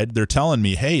side, they're telling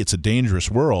me, hey, it's a dangerous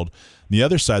world. On the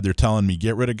other side, they're telling me,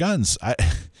 get rid of guns.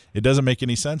 It doesn't make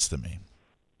any sense to me.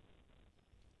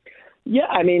 Yeah,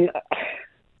 I mean,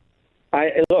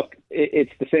 look.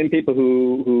 It's the same people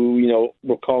who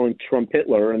were calling Trump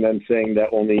Hitler and then saying that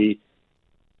only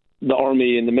the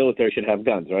army and the military should have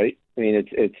guns, right? I mean,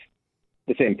 it's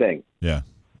the same thing. Yeah.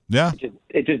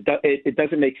 It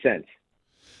doesn't make sense.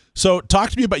 So,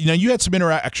 talk to me about you had some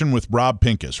interaction with Rob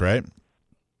Pincus, right?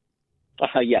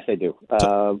 Yes, I do.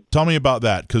 Tell me about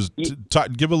that, because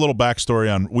give a little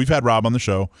backstory on. We've had Rob on the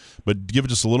show, but give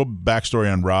just a little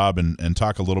backstory on Rob and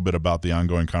talk a little bit about the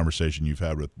ongoing conversation you've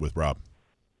had with Rob.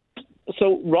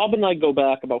 So Rob and I go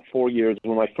back about 4 years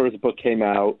when my first book came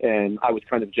out, and I was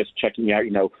kind of just checking out,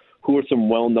 who are some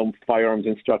well-known firearms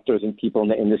instructors and people in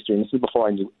the industry. And this was before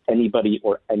I knew anybody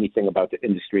or anything about the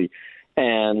industry.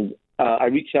 And I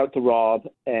reached out to Rob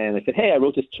and I said, hey, I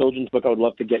wrote this children's book. I would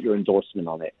love to get your endorsement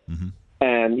on it. Mm-hmm.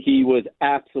 And he was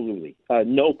absolutely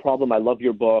no problem. I love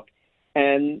your book.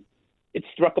 And it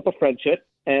struck up a friendship.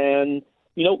 And,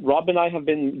 Rob and I have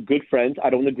been good friends.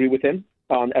 I don't agree with him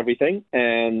on everything.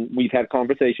 And we've had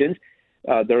conversations.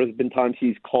 There has been times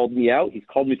he's called me out. He's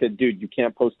called me and said, dude, you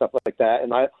can't post stuff like that.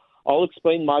 And I'll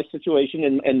explain my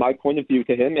situation and my point of view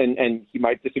to him. And he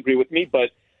might disagree with me. But,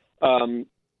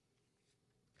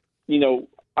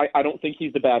 I don't think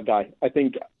he's the bad guy. I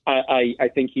think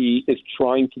he is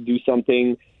trying to do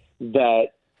something that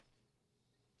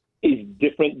is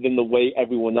different than the way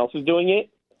everyone else is doing it.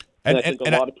 And I think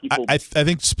a lot of people. I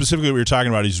think specifically what you're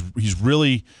talking about, he's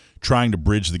really trying to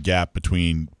bridge the gap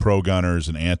between pro-gunners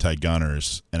and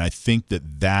anti-gunners, and I think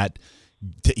that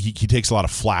he takes a lot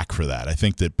of flack for that. I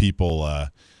think that people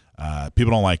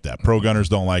don't like that. Pro-gunners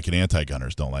don't like it.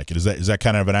 Anti-gunners don't like it. Is that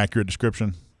kind of an accurate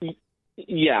description?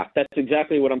 Yeah, that's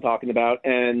exactly what I'm talking about.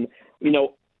 And,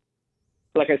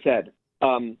 like I said, I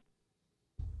don't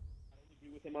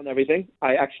agree with him on everything.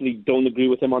 I actually don't agree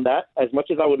with him on that. As much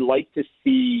as I would like to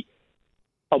see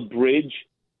a bridge,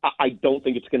 I don't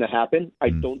think it's going to happen. I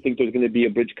don't think there's going to be a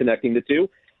bridge connecting the two.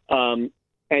 And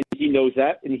he knows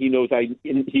that, and he knows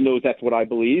that's what I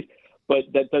believe. But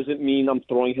that doesn't mean I'm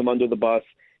throwing him under the bus.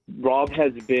 Rob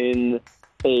has been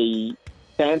a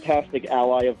fantastic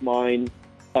ally of mine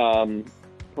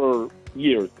for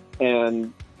years,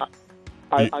 and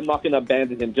I'm not going to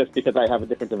abandon him just because I have a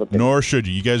difference of opinion. Nor should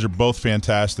you. You guys are both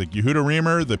fantastic. Yehuda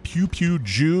Reamer, the Pew Pew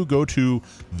Jew. Go to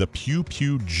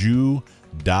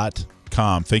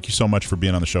thepewpewjew.com. Thank you so much for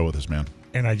being on the show with us, man.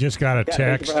 And I just got a text.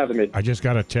 Thank you for having me. I just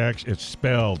got a text. It's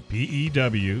spelled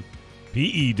PEWJEW,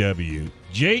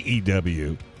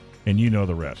 and you know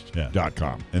the rest. Yeah.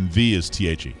 .com. And the is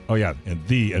THE. Oh yeah, and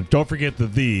don't forget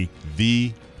the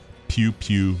Pew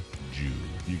Pew Jew.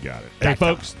 You got it. Hey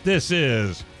folks, this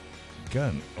is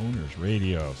Gun Owners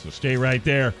Radio. So stay right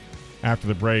there. After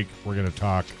the break, we're going to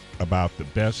talk about the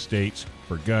best states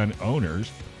for gun owners,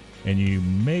 and you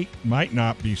might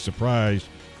not be surprised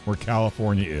where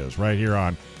California is, right here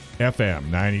on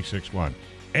FM 96.1,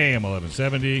 AM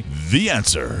 1170. The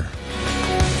Answer.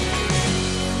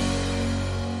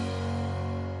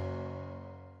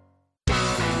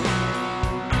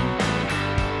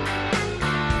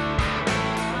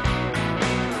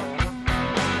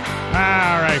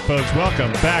 All right, folks,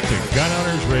 welcome back to Gun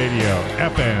Owners Radio,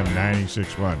 FM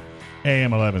 96.1, AM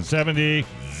 1170.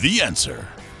 The Answer.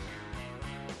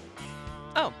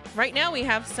 Oh, right now we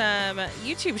have some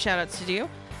YouTube shout-outs to do.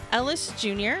 Ellis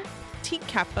Jr., T.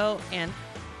 Capo, and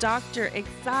Dr.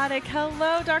 Exotic.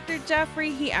 Hello, Dr.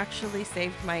 Jeffrey. He actually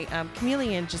saved my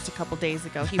chameleon just a couple days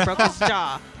ago. He broke his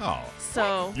jaw. Oh.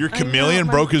 So Your chameleon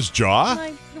broke his jaw?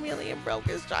 My chameleon broke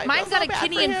his jaw. Mine's got a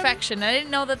kidney infection. I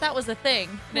didn't know that was a thing.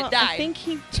 Well, it died. I think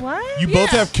he... What? You both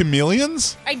have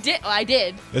chameleons? I did.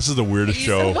 This is the weirdest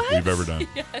show What? we've ever done.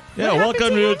 Yeah,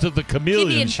 welcome to the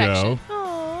Chameleon Kidney Show. infection.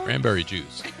 Aw. Cranberry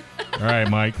juice. All right,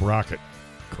 Mike, rocket.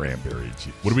 Cranberry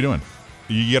juice. What are we doing?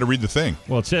 You got to read the thing.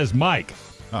 Well, it says Mike.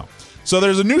 Oh. So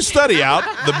there's a new study out,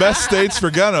 the best states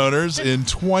for gun owners in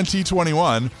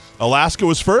 2021. Alaska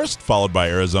was first, followed by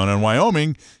Arizona and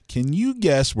Wyoming. Can you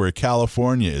guess where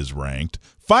California is ranked?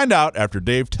 Find out after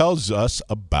Dave tells us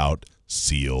about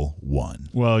Seal One.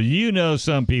 Well, you know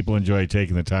some people enjoy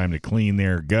taking the time to clean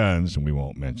their guns, and we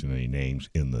won't mention any names,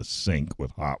 in the sink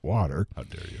with hot water. How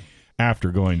dare you?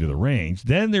 After going to the range.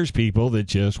 Then there's people that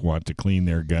just want to clean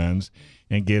their guns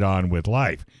and get on with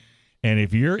life. And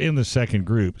if you're in the second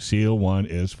group, Seal One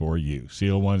is for you.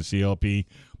 Seal One CLP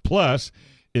Plus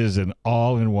is an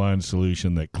all-in-one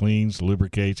solution that cleans,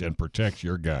 lubricates, and protects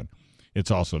your gun.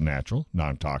 It's also natural,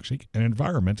 non-toxic, and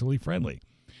environmentally friendly.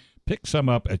 Pick some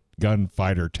up at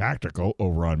Gunfighter Tactical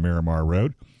over on Miramar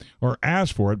Road, or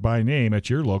ask for it by name at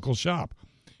your local shop.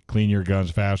 Clean your guns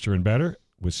faster and better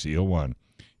with Seal One.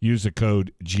 Use the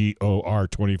code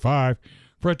GOR25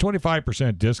 for a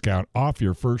 25% discount off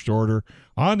your first order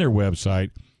on their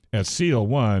website at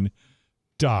seal1.net.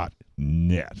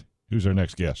 Who's our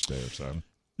next guest there, son?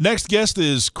 Next guest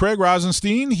is Craig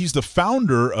Rosenstein. He's the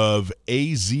founder of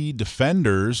AZ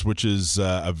Defenders, which is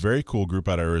a very cool group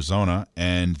out of Arizona,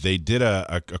 and they did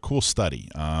a cool study.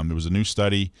 There was a new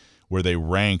study where they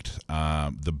ranked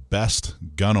the best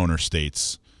gun owner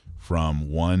states from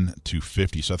 1 to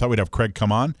 50. So I thought we'd have Craig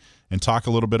come on and talk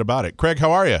a little bit about it. Craig,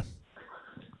 how are you?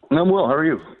 I'm well. How are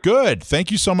you? Good.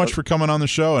 Thank you so much for coming on the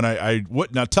show. And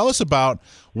now tell us about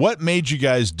what made you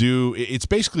guys do. It's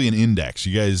basically an index.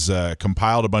 You guys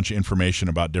compiled a bunch of information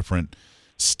about different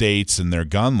states and their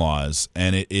gun laws,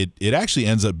 and it actually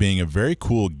ends up being a very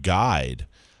cool guide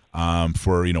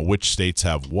for which states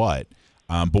have what.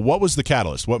 But what was the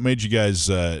catalyst? What made you guys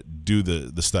do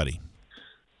the study?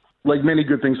 Like many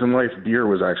good things in life, beer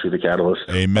was actually the catalyst.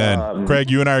 Amen.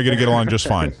 Craig, you and I are going to get along just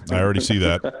fine. I already see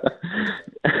that.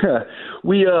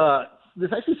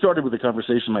 This actually started with a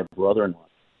conversation my brother-in-law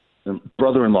and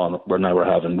I were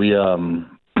having. We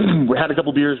had a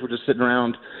couple beers. We're just sitting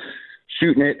around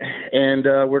shooting it, and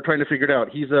we're trying to figure it out.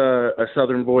 He's a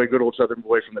Southern boy, good old Southern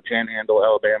boy from the Panhandle,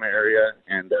 Alabama area,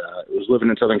 and was living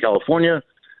in Southern California.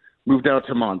 Moved out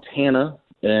to Montana.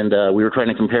 And we were trying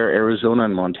to compare Arizona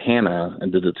and Montana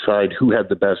and to decide who had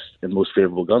the best and most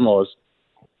favorable gun laws.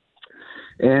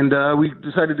 And we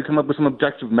decided to come up with some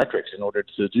objective metrics in order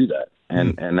to do that.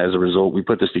 And as a result, we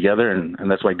put this together, and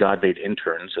that's why God made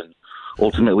interns. And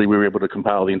ultimately, we were able to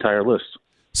compile the entire list.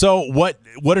 So what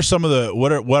are some of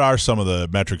the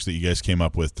metrics that you guys came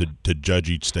up with to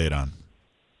judge each state on?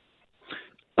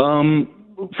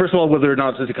 First of all, whether or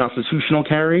not it's a constitutional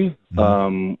carry,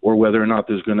 or whether or not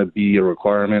there's going to be a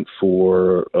requirement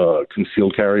for a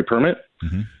concealed carry permit.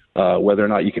 whether or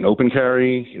not you can open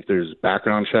carry, if there's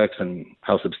background checks and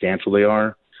how substantial they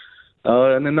are,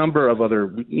 and a number of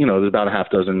other, there's about a half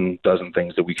dozen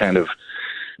things that we kind of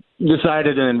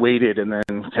decided and then weighted and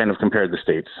then kind of compared the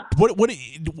states. What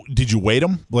did you weight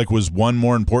them? Like, was one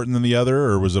more important than the other,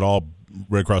 or was it all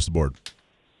right across the board?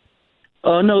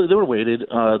 No, they were weighted.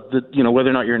 Whether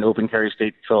or not you're an open carry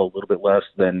state fell a little bit less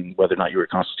than whether or not you were a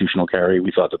constitutional carry.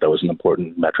 We thought that was an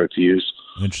important metric to use.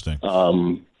 Interesting.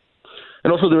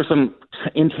 And also there were some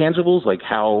intangibles, like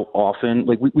how often,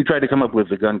 like we tried to come up with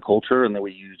the gun culture, and then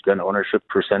we used gun ownership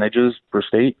percentages per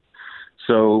state.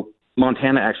 So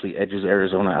Montana actually edges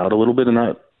Arizona out a little bit in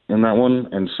that one,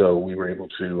 and so we were able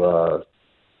to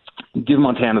give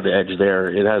Montana the edge there.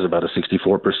 It has about a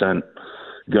 64%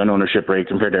 gun ownership rate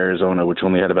compared to Arizona, which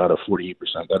only had about a 48%.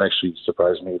 That actually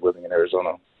surprised me living in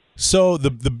Arizona. So the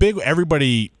big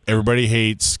everybody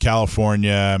hates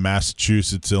California,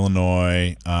 Massachusetts,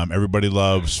 Illinois. Everybody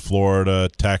loves Florida,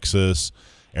 Texas,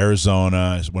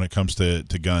 Arizona when it comes to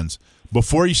guns.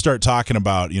 Before you start talking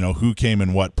about who came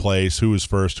in what place, who was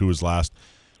first, who was last,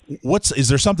 is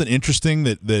there something interesting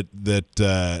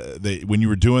that when you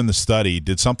were doing the study,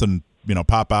 did something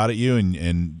pop out at you,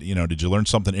 and did you learn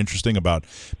something interesting about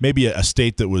maybe a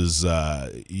state that was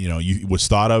was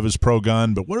thought of as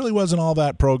pro-gun but really wasn't all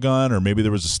that pro-gun, or maybe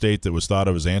there was a state that was thought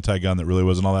of as anti-gun that really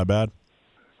wasn't all that bad?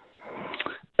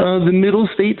 The middle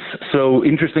states. So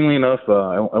interestingly enough,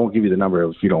 I won't give you the number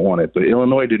if you don't want it, but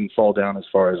Illinois didn't fall down as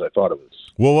far as I thought it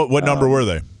was. Well, what number were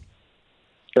they?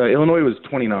 Illinois was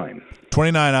 29.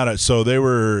 29 out of, so they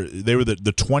were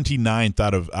the 29th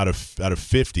out of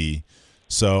 50.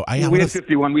 So we had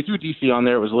 51. We threw DC on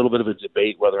there. It was a little bit of a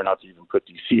debate whether or not to even put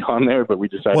DC on there, but we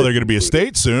decided. Well, they're going to be a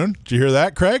state soon. Did you hear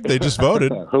that, Craig? They just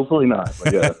voted. Hopefully not.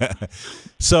 But yeah.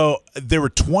 So there were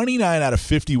 29 out of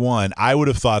 51. I would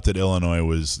have thought that Illinois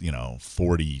was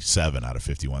 47 out of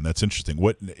 51. That's interesting.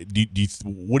 What do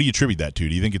you attribute that to?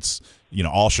 Do you think it's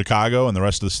all Chicago and the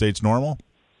rest of the state's normal?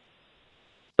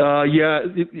 Yeah,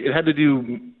 it had to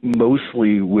do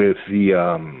mostly with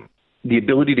the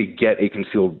ability to get a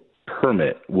concealed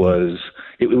permit. It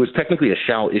was technically a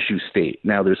shall issue state.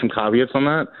 Now there's some caveats on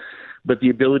that, but the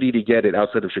ability to get it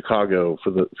outside of Chicago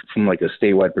from like a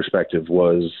statewide perspective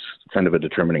was kind of a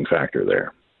determining factor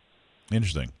there.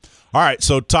 Interesting. All right,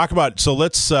 so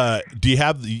let's do you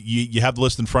have the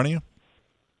list in front of you?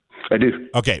 I do.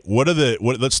 Okay,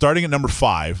 let's starting at number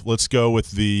 5. Let's go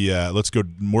with let's go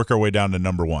work our way down to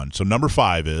number 1. So number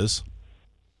 5 is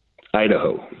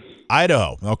Idaho.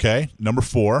 Okay. Number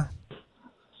 4.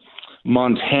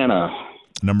 Montana.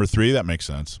 Number 3, that makes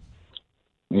sense.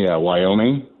 Yeah,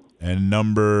 Wyoming. And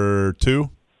number 2?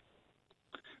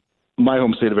 My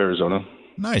home state of Arizona.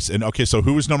 Nice. And okay, so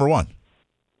who was number 1?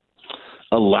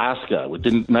 Alaska.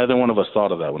 Neither one of us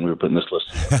thought of that when we were putting this list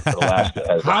together. But Alaska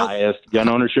has the highest gun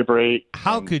ownership rate.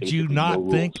 How could you not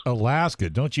think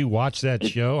Alaska? Don't you watch that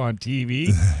show on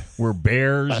TV where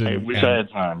bears and... I wish I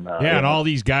had time. And all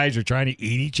these guys are trying to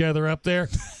eat each other up there?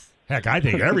 Heck, I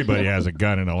think everybody has a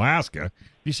gun in Alaska.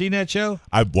 You seen that show?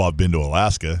 I've been to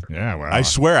Alaska. Yeah, well, I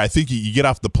swear, I think you get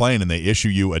off the plane and they issue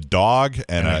you a dog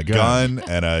and a gun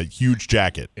and a huge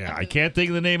jacket. Yeah, I can't think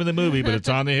of the name of the movie, but it's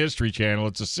on the History Channel.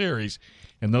 It's a series.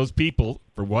 And those people,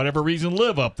 for whatever reason,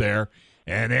 live up there,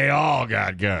 and they all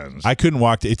got guns. I couldn't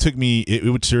walk. It took me.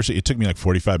 It took me like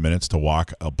 45 minutes to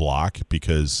walk a block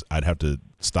because I'd have to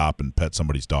stop and pet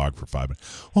somebody's dog for 5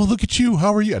 minutes. Oh, look at you!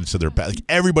 How are you? And so they're like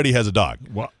everybody has a dog.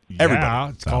 Well, everybody. Yeah,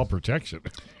 it's called protection.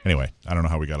 Anyway, I don't know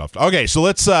how we got off. Okay, so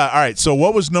let's. All right. So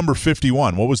what was number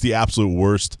 51? What was the absolute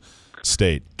worst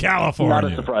state? California.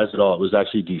 Not a surprise at all. It was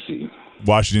actually D.C.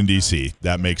 Washington, D.C.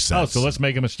 That makes sense. Oh, so let's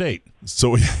make them a state.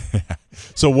 So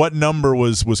what number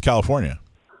was California?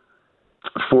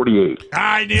 48.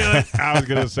 I knew it. I was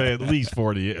going to say at least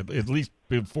 40, at least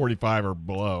 45 or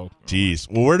below.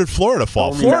 Jeez. Well, where did Florida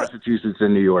fall? Massachusetts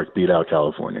and New York beat out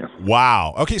California.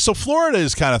 Wow. Okay, so Florida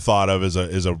is kind of thought of as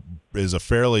a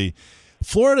fairly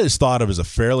Florida is thought of as a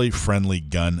fairly friendly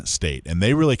gun state, and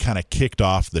they really kind of kicked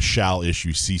off the shall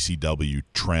issue CCW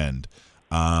trend.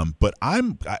 But I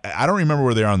don't remember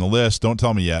where they are on the list. Don't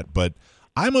tell me yet. But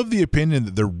I'm of the opinion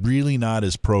that they're really not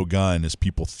as pro-gun as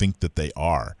people think that they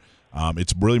are.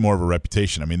 It's really more of a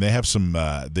reputation. I mean, they have some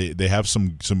they have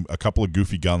a couple of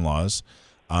goofy gun laws.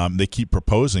 They keep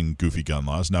proposing goofy gun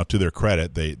laws. Now, to their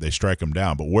credit, they strike them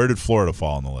down. But where did Florida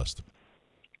fall on the list?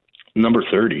 Number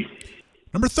 30.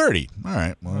 Number 30. All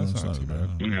right. Well, that's not too bad.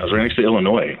 Yeah, it was right next to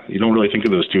Illinois. You don't really think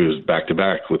of those two as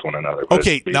back-to-back with one another. But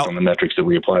okay, based on the metrics that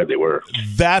we applied, they were.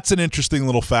 That's an interesting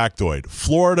little factoid.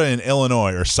 Florida and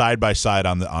Illinois are side by side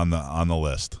on the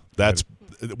list.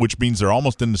 which means they're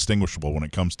almost indistinguishable when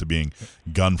it comes to being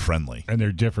gun friendly. And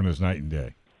they're different as night and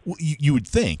day. Well, you would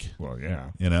think. Well, yeah.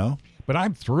 You know? But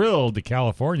I'm thrilled that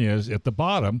California is at the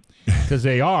bottom because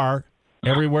they are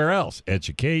everywhere else.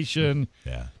 Education,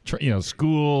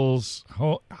 schools.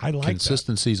 I like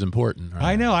Consistency is important. Right?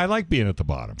 I know. I like being at the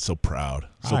bottom. So proud.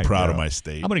 So proud of my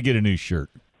state. I'm going to get a new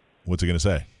shirt. What's it going to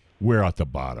say? We're at the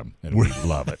bottom, and we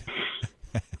love it.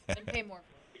 And pay more.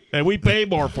 And we pay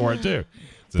more for it, too.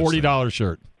 $40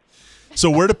 shirt. So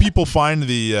where do people find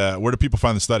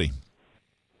the study?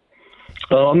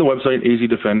 On the website,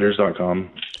 azdefenders.com.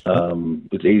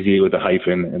 It's AZ with a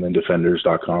hyphen and then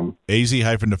defenders.com.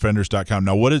 AZ-defenders.com.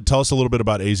 Now, tell us a little bit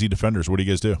about AZ Defenders. What do you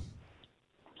guys do?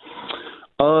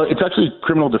 It's actually a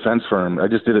criminal defense firm. I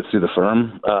just did it through the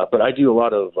firm. But I do a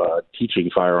lot of teaching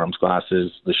firearms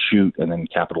classes, the shoot and then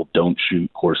capital don't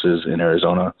shoot courses in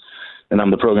Arizona. And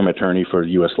I'm the program attorney for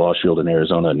U.S. Law Shield in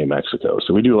Arizona and New Mexico.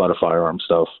 So we do a lot of firearm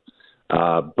stuff.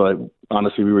 But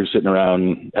honestly, we were sitting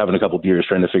around having a couple of beers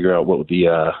trying to figure out what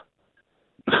the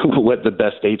what the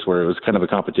best states were. It was kind of a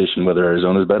competition whether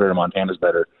Arizona's better or Montana's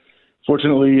better.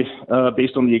 Fortunately,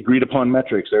 based on the agreed upon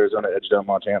metrics, Arizona edged out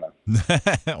Montana.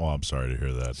 Well, I'm sorry to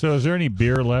hear that. So is there any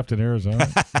beer left in Arizona?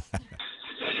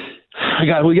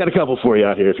 We got a couple for you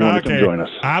out here if you want to come join us.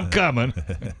 I'm coming.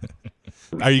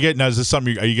 Is this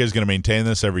something? Are you guys going to maintain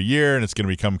this every year, and it's going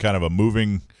to become kind of a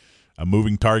moving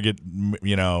target?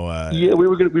 Yeah, we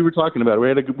were talking about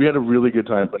it. We had a really good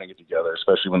time putting it together,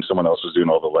 especially when someone else was doing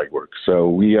all the legwork. So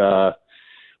we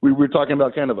were talking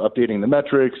about kind of updating the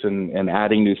metrics and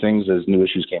adding new things as new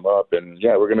issues came up, and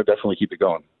yeah, we're going to definitely keep it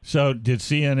going. So did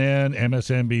CNN,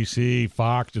 MSNBC,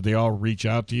 Fox, did they all reach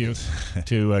out to you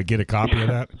to get a copy of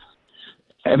that?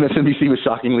 MSNBC was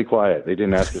shockingly quiet. They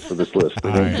didn't ask us for this list.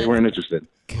 They weren't interested.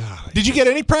 God. Did you get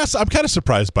any press? I'm kind of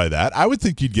surprised by that. I would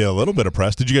think you'd get a little bit of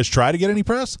press. Did you guys try to get any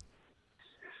press?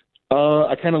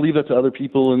 I kind of leave that to other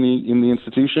people in the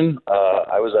institution.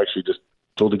 I was actually just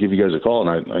told to give you guys a call,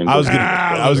 and I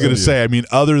was going to say, I mean,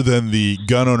 other than the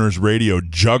Gun Owners Radio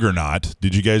juggernaut,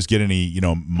 did you guys get any,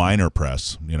 minor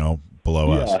press,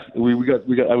 below us? Yeah, we got.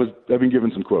 I've been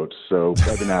given some quotes, so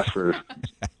I've been asked for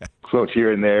quotes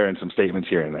here and there and some statements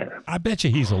here and there. I bet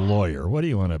you he's a lawyer. What do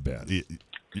you want to bet?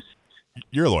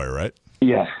 You're a lawyer, right?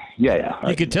 Yeah.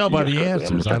 You can tell by the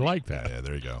answers. I like that. Yeah,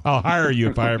 there you go. I'll hire you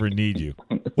if I ever need you.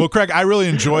 Well, Craig, I really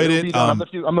enjoyed it. I'm the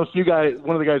few guys.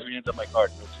 One of the guys who hands up my card.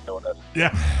 No one does.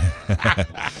 Yeah.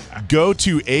 Go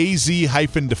to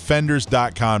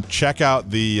az-defenders.com. Check out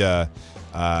the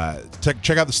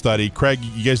check out the study. Craig,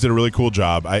 you guys did a really cool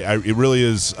job. It really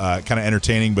is kind of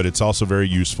entertaining, but it's also very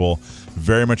useful.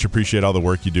 Very much appreciate all the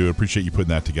work you do. Appreciate you putting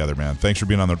that together, man. Thanks for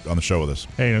being on the show with us.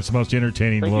 Hey, it's the most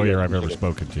entertaining lawyer I've ever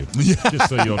spoken to. Just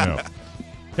so you'll know.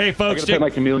 Hey, folks. I gotta pay my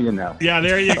chameleon now. Yeah,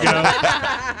 there you go.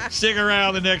 Stick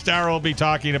around. The next hour we'll be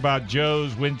talking about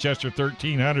Joe's Winchester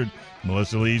 1300,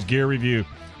 Melissa Lee's gear review,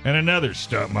 and another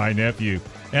Stump My Nephew,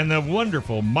 and the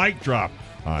wonderful mic drop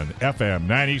on FM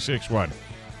 96.1,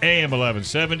 AM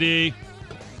 1170.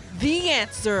 The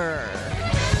Answer.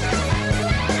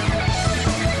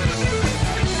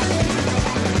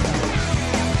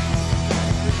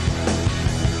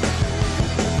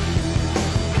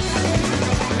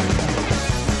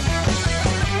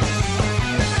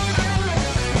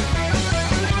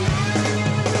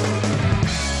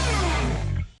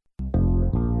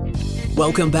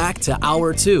 Welcome back to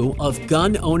Hour 2 of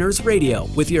Gun Owners Radio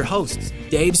with your hosts,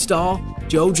 Dave Stahl,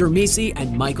 Joe Germisi,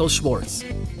 and Michael Schwartz.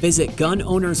 Visit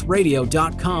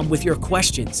gunownersradio.com with your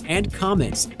questions and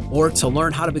comments, or to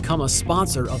learn how to become a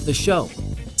sponsor of the show.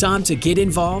 Time to get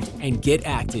involved and get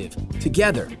active.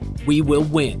 Together, we will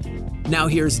win. Now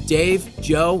here's Dave,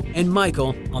 Joe, and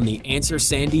Michael on The Answer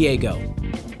San Diego.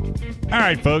 All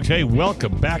right, folks. Hey,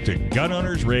 welcome back to Gun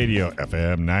Owners Radio,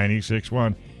 FM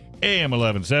 96.1. AM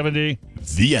 1170.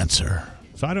 The Answer.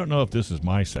 So I don't know if this is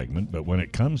my segment, but when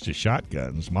it comes to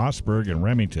shotguns, Mossberg and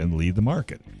Remington lead the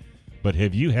market. But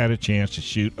have you had a chance to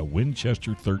shoot a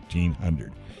Winchester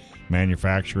 1300?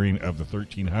 Manufacturing of the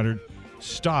 1300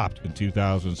 stopped in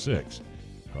 2006.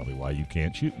 Probably why you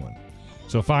can't shoot one.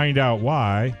 So find out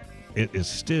why it is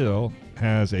still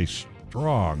has a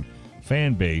strong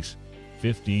fan base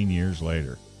 15 years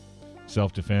later.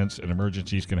 Self-defense and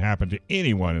emergencies can happen to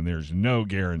anyone, and there's no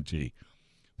guarantee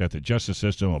that the justice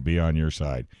system will be on your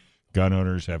side. Gun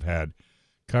owners have had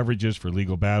coverages for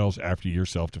legal battles after your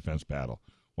self-defense battle.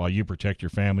 While you protect your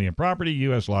family and property,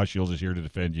 U.S. Law Shield is here to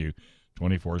defend you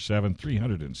 24/7,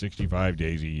 365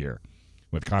 days a year.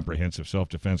 With comprehensive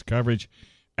self-defense coverage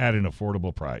at an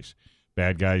affordable price.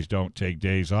 Bad guys don't take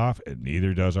days off, and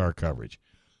neither does our coverage.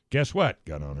 Guess what,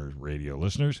 Gun Owners Radio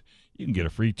listeners? You can get a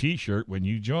free T-shirt when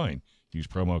you join. Use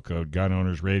promo code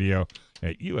GunOwnersRadio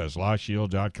at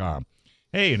uslawshield.com.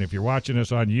 Hey, and if you're watching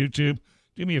us on YouTube,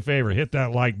 do me a favor, hit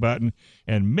that like button,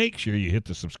 and make sure you hit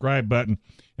the subscribe button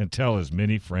and tell as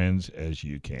many friends as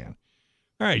you can.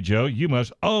 All right, Joe, you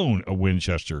must own a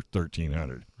Winchester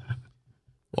 1300.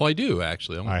 Well, I do,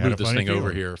 actually. I'm going to move this thing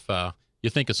over here. If you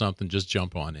think of something, just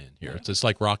jump on in here. It's just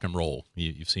like rock and roll.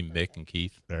 You've seen Mick and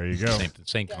Keith. There you go.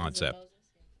 Same concept.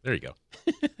 There you go.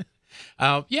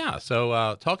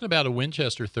 So talking about a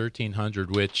Winchester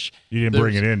 1300, which... You didn't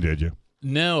bring it in, did you?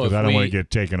 No. Because I don't want to get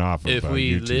taken off of If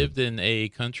we YouTube. lived in a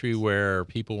country where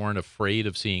people weren't afraid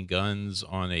of seeing guns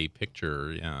on a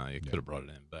picture, you could have brought it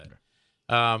in. But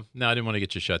no, I didn't want to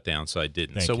get you shut down, so I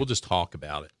didn't. We'll just talk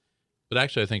about it. But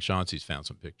actually, I think Chauncey's found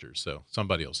some pictures, so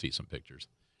somebody will see some pictures.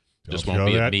 Just won't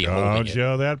be me holding it. Don't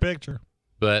show that picture.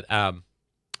 But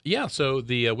so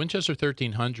the Winchester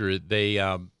 1300, they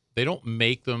don't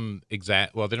make them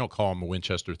exact. Well, they don't call them a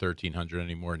Winchester 1300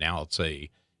 anymore. Now it's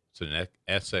an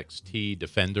SXT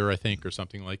Defender, I think, or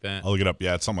something like that. I'll look it up.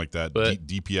 Yeah, it's something like that. But,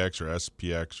 DPX or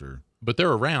SPX or. But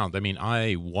they're around. I mean,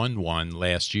 I won one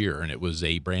last year, and it was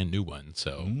a brand new one.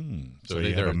 So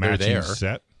you have a matching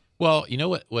set. Well, you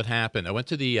know what happened? I went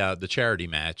to the charity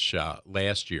match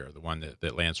last year, the one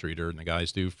that Lance Reeder and the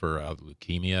guys do for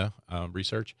leukemia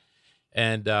research,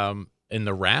 and in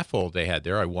the raffle they had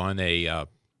there, I won a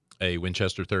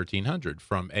Winchester 1300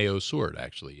 from A.O. Sword.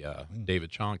 Actually,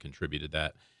 David Chong contributed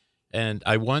that, and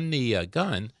I won the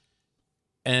gun,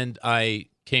 and I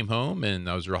came home and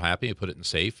I was real happy. I put it in the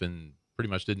safe and pretty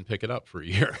much didn't pick it up for a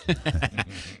year.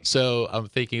 So I'm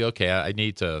thinking, okay, I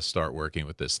need to start working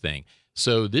with this thing.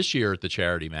 So this year at the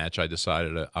charity match, I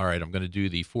decided, all right, I'm going to do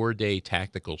the 4-day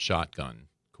tactical shotgun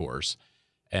course.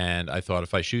 And I thought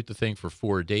if I shoot the thing for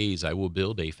 4 days, I will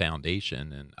build a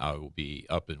foundation and I will be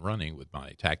up and running with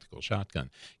my tactical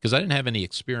shotgun. Because I didn't have any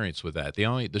experience with that.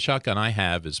 The shotgun I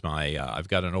have is my, I've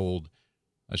got an old,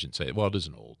 I shouldn't say, well, it is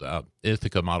an old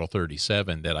Ithaca Model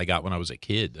 37 that I got when I was a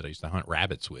kid that I used to hunt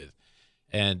rabbits with.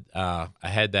 And I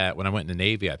had that when I went in the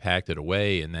Navy. I packed it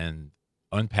away and then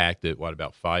unpacked it,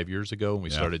 about 5 years ago when we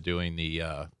started doing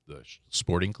the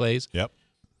sporting clays. Yep.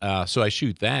 So I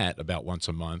shoot that about once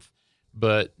a month,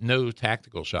 but no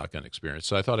tactical shotgun experience.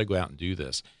 So I thought I'd go out and do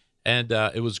this. And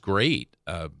it was great.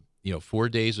 4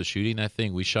 days of shooting that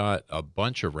thing. We shot a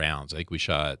bunch of rounds. I think we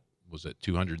shot,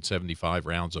 275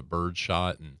 rounds of bird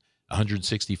shot and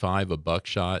 165 of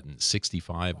buckshot and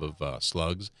 65 of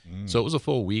slugs. So it was a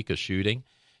full week of shooting.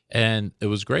 And it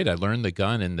was great. I learned the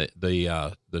gun, and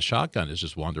the shotgun is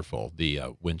just wonderful, the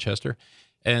Winchester.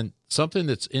 And something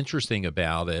that's interesting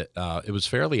about it, it was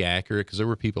fairly accurate because there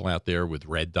were people out there with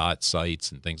red dot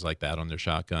sights and things like that on their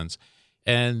shotguns.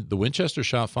 And the Winchester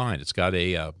shot fine. It's got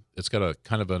a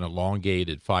kind of an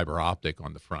elongated fiber optic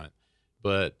on the front,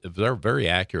 but they're very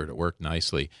accurate. It worked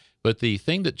nicely. But the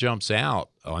thing that jumps out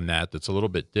on that's a little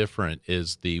bit different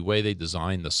is the way they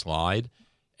designed the slide.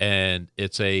 And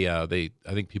it's I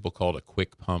think people call it a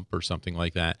quick pump or something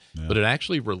like that. Yeah. But it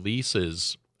actually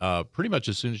releases pretty much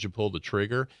as soon as you pull the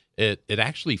trigger. It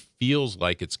actually feels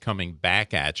like it's coming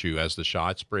back at you as the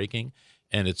shot's breaking,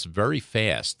 and it's very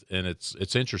fast. And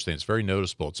it's interesting. It's very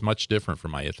noticeable. It's much different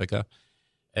from my Ithaca,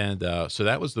 and so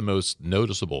that was the most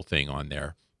noticeable thing on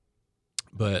there.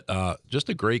 But just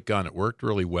a great gun. It worked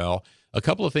really well. A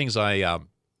couple of things I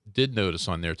did notice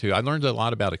on there too. I learned a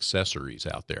lot about accessories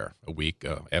out there a week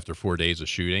after 4 days of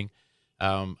shooting.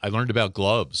 I learned about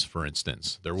gloves, for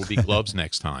instance. There will be gloves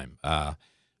next time.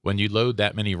 When you load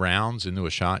that many rounds into a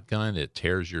shotgun, it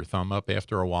tears your thumb up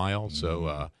after a while.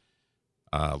 So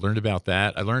learned about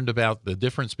that. I learned about the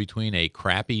difference between a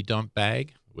crappy dump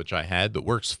bag, which I had, that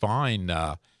works fine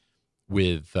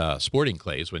with sporting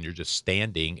clays when you're just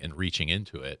standing and reaching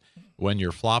into it. When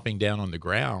you're flopping down on the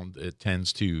ground, it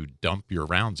tends to dump your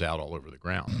rounds out all over the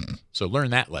ground. So learn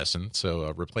that lesson. So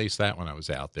replace that when I was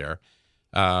out there.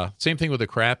 Same thing with a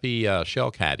crappy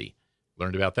shell caddy.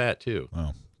 Learned about that too.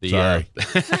 Oh, sorry.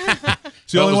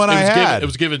 It's the only one I had. It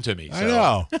was given to me. So. I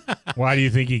know. Why do you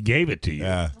think he gave it to you?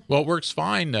 Yeah. Well, it works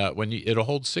fine when it'll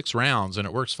hold 6 rounds, and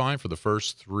it works fine for the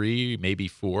first 3, maybe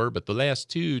 4, but the last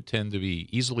 2 tend to be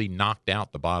easily knocked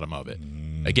out the bottom of it.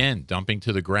 Again, dumping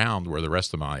to the ground where the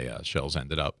rest of my shells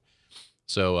ended up.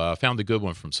 So found a good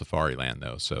one from Safariland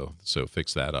though, so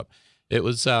fixed that up. It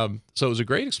was so it was a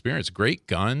great experience, great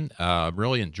gun. I'm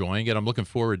really enjoying it. I'm looking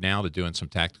forward now to doing some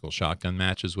tactical shotgun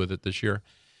matches with it this year.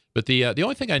 But the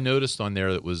only thing I noticed on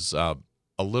there that was a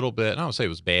little bit, I don't want to say it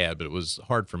was bad, but it was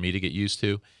hard for me to get used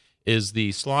to, is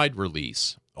the slide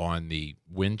release on the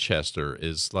Winchester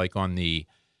is like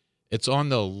it's on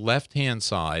the left-hand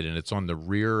side, and it's on the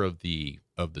rear of the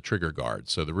of the trigger guard.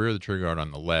 So the rear of the trigger guard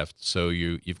on the left. So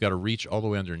you've got to reach all the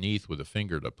way underneath with a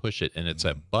finger to push it, and it's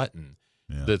a button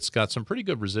that's got some pretty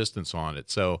good resistance on it.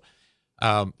 So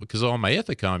because on my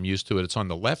Ithaca, I'm used to it. It's on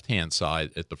the left-hand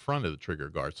side at the front of the trigger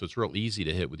guard, so it's real easy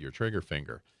to hit with your trigger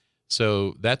finger.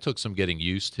 So that took some getting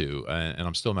used to, and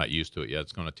I'm still not used to it yet.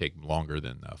 It's going to take longer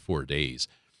than 4 days.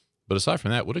 But aside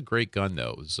from that, what a great gun,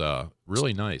 though. It was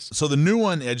really nice. So the new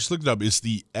one, I just looked it up, is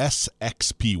the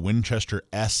SXP, Winchester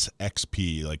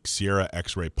SXP, like Sierra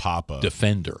X-Ray Papa.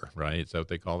 Defender, right? Is that what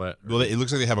they call that? Well, it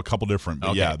looks like they have a couple different, but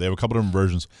Okay. yeah, they have a couple different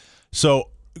versions. So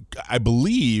I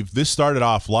believe this started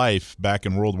off life back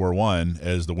in World War I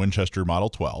as the Winchester Model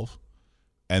 12.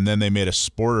 And then they made a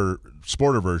sporter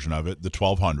version of it, the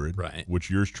 1200, right, which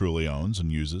yours truly owns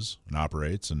and uses and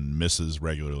operates and misses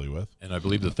regularly with. And I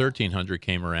believe the 1300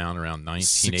 came around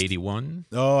 1981.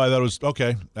 Oh, I thought it was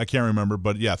okay. I can't remember,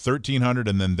 but yeah, 1300,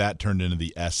 and then that turned into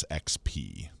the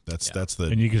SXP. That's the.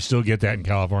 And you can still get that in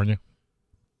California.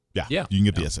 Yeah, you can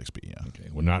get the SXP. Yeah. Okay.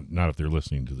 Well, not if they're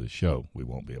listening to the show. We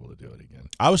won't be able to do it again.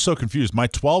 I was so confused. My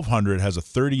 1200 has a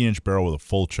 30-inch barrel with a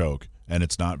full choke, and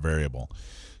it's not variable.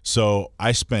 So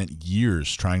I spent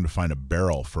years trying to find a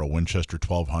barrel for a Winchester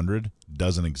 1200.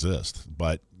 Doesn't exist,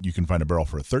 but you can find a barrel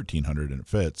for a 1300 and it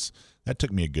fits. That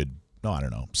took me a good,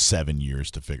 7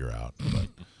 years to figure out, but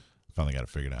finally got it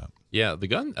figured out. Yeah, the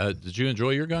gun. Did you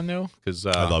enjoy your gun though? Because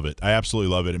I love it. I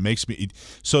absolutely love it. It makes me.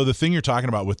 So the thing you're talking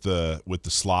about with the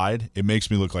slide, it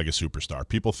makes me look like a superstar.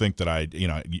 People think that I'm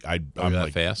that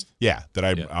like fast. Yeah, that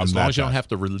I'm. As long as you don't have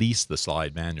to release the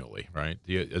slide manually, right?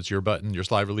 Is your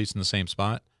slide released in the same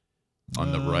spot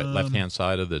on the left-hand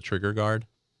side of the trigger guard?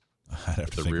 I'd have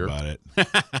to think rear? about it. I'd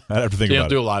have to think You about don't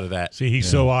do it. a lot of that. See, he's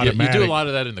so automatic. You do a lot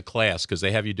of that in the class because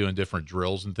they have you doing different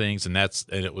drills and things, and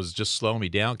it was just slowing me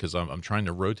down because I'm trying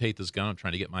to rotate this gun. I'm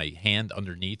trying to get my hand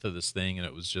underneath of this thing, and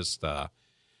it was just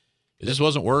it just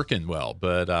wasn't working well.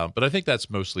 But I think that's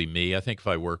mostly me. I think if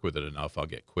I work with it enough, I'll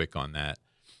get quick on that.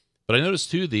 But I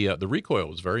noticed too the recoil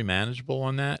was very manageable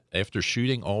on that. After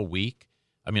shooting all week,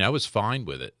 I mean, I was fine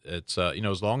with it. It's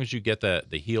as long as you get the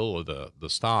heel of the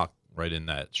stock right in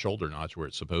that shoulder notch where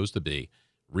it's supposed to be,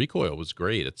 recoil was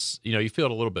great. It's you feel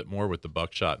it a little bit more with the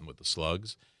buckshot and with the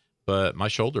slugs, but my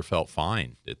shoulder felt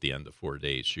fine at the end of 4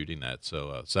 days shooting that.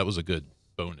 So that was a good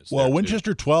bonus. Well, there,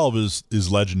 Winchester 12 is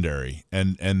legendary,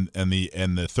 and the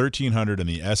 1300 and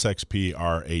the SXP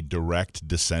are a direct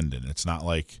descendant. It's not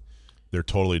like they're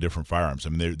totally different firearms. I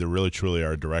mean, they really truly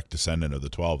are a direct descendant of the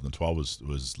 12. And the 12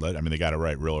 was they got it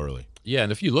right real early. Yeah,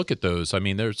 and if you look at those, I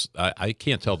mean, I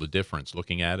can't tell the difference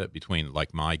looking at it between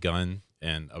like my gun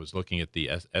and I was looking at the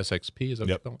SXP. Is that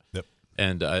what you call it? Yep.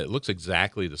 And it looks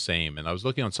exactly the same. And I was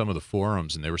looking on some of the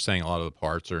forums, and they were saying a lot of the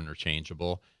parts are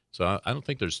interchangeable. So I don't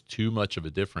think there's too much of a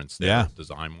difference there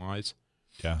design-wise.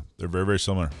 Yeah, they're very, very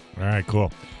similar. All right,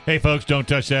 cool. Hey, folks, don't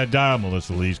touch that dial.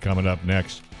 Melissa Lee's coming up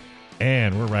next.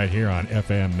 And we're right here on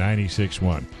FM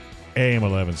 96.1, AM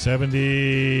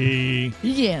 1170.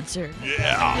 The Answer.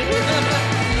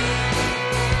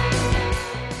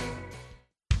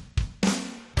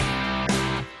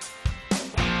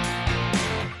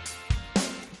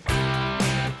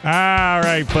 All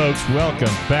right, folks, welcome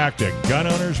back to Gun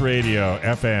Owners Radio,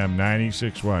 FM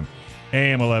 96.1,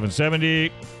 AM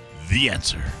 1170. The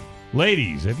Answer.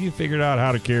 Ladies, have you figured out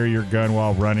how to carry your gun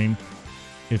while running?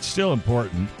 It's still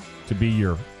important to be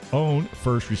your own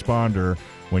first responder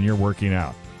when you're working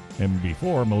out. And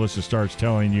before Melissa starts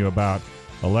telling you about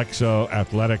Alexo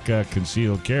Athletica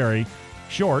Concealed Carry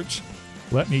shorts,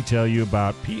 let me tell you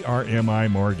about PRMI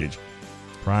Mortgage.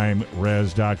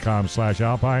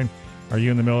 PrimeRes.com/Alpine. Are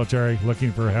you in the military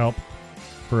looking for help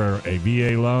for a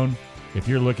VA loan? If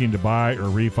you're looking to buy or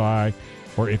refi,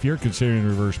 or if you're considering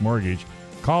reverse mortgage,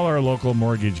 call our local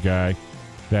mortgage guy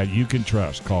that you can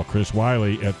trust. Call Chris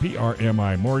Wiley at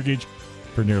PRMI Mortgage.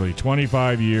 For nearly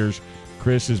 25 years,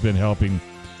 Chris has been helping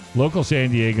local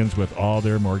San Diegans with all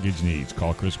their mortgage needs.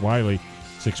 Call Chris Wiley,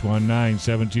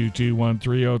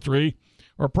 619-722-1303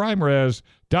 or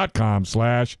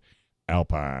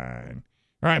primeres.com/Alpine.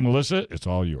 All right, Melissa, it's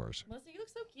all yours. Melissa, you look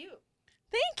so cute.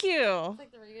 Thank you. It's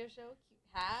like the radio show. Cute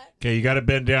hat. Okay, you got to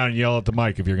bend down and yell at the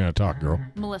mic if you're going to talk, girl.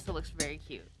 Melissa looks very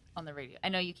cute on the radio. I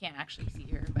know you can't actually see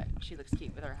her, but she looks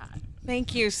cute with her hat.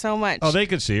 Thank you so much. Oh, they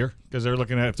can see her because they're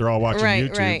looking at it if they're all watching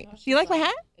YouTube. Right. Do you like my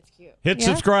hat? It's cute. Hit Yeah?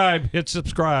 subscribe. Hit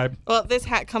subscribe. Well, this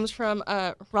hat comes from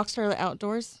Rockstar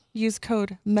Outdoors. Use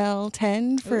code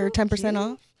MEL10 for 10%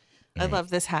 off. I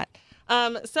love this hat.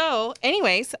 So,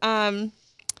 anyways,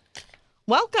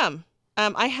 welcome.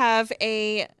 I have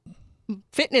a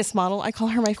fitness model. I call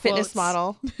her my fitness Quotes.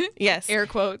 model. Yes. Air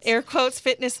quotes. Air quotes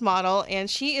fitness model. And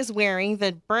she is wearing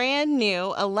the brand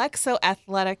new Alexo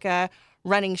Athletica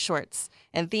running shorts.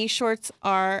 And these shorts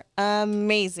are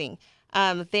amazing.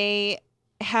 They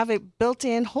have a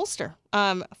built-in holster.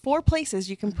 4 places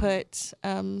you can put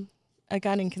a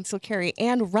gun and conceal carry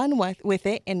and run with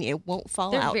it, and it won't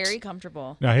fall out. They're very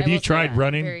comfortable. Now, have you tried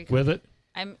running with it?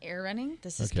 I'm air running.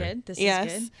 This is good. This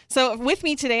yes. is good. So with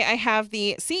me today, I have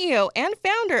the CEO and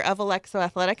founder of Alexo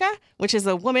Athletica, which is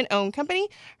a woman-owned company.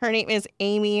 Her name is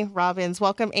Amy Robbins.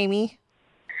 Welcome, Amy.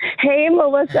 Hey,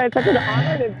 Melissa. It's such an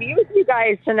honor to be with you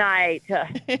guys tonight.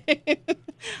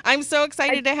 I'm so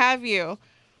excited to have you.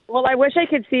 Well, I wish I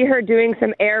could see her doing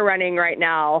some air running right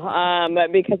now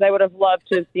because I would have loved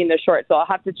to have seen the short. So I'll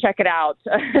have to check it out.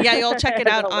 Yeah, you'll check it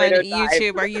out on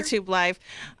YouTube, our YouTube Live.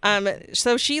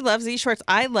 So she loves these shorts.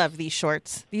 I love these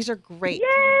shorts. These are great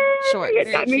shorts.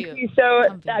 That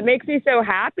makes me so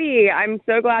happy. I'm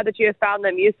so glad that you have found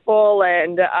them useful,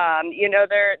 and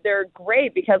they're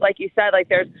great because, like you said, like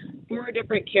there's 4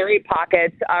 different carry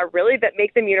pockets really that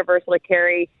make them universal to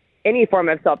carry any form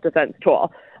of self-defense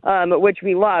tool. Which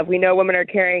we love. We know women are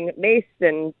carrying mace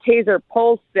and taser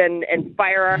pulse and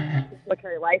firearms.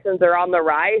 Carry license are on the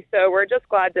rise. So we're just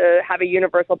glad to have a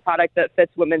universal product that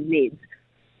fits women's needs.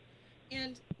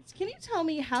 And can you tell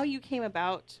me how you came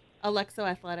about Alexo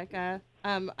Athletica?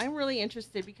 I'm really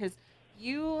interested because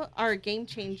you are a game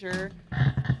changer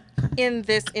in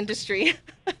this industry.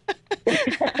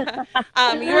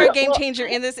 You are a game changer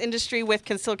in this industry with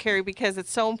concealed carry because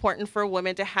it's so important for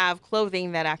women to have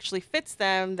clothing that actually fits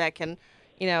them, that can,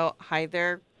 hide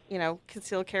their,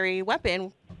 concealed carry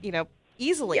weapon,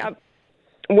 easily. Yeah.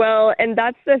 Well, and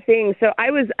that's the thing. So I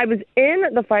was in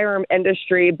the firearm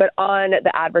industry, but on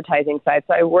the advertising side.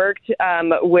 So I worked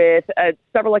with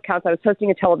several accounts. I was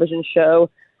hosting a television show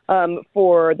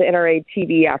for the NRA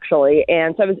TV, actually.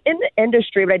 And so I was in the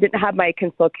industry, but I didn't have my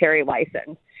concealed carry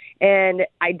license. And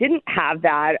I didn't have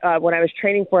that when I was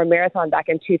training for a marathon back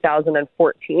in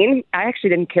 2014. I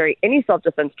actually didn't carry any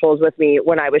self-defense tools with me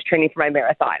when I was training for my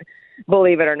marathon,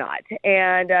 believe it or not.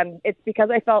 And it's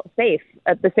because I felt safe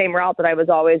at the same route that I was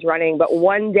always running. But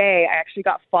one day I actually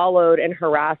got followed and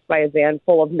harassed by a van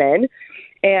full of men.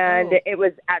 And it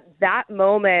was at that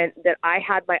moment that I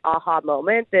had my aha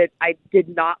moment that I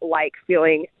did not like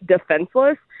feeling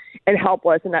defenseless and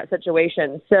helpless in that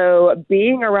situation. So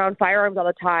being around firearms all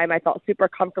the time, I felt super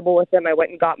comfortable with them. I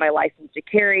went and got my license to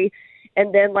carry.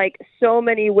 And then like so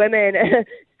many women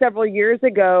several years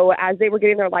ago, as they were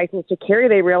getting their license to carry,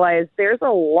 they realized there's a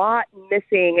lot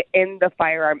missing in the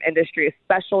firearm industry,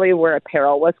 especially where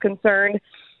apparel was concerned.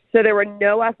 So there were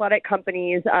no athletic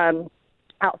companies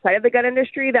outside of the gun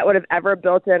industry that would have ever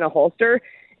built in a holster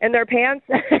in their pants.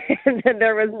 And then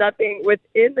there was nothing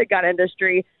within the gun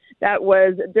industry that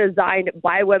was designed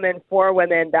by women for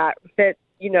women that fit,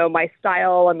 my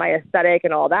style and my aesthetic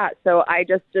and all that. So I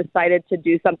just decided to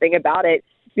do something about it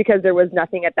because there was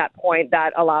nothing at that point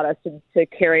that allowed us to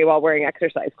carry while wearing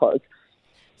exercise clothes.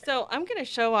 So I'm going to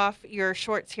show off your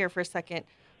shorts here for a second.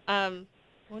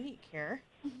 Monique here.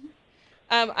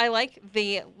 I like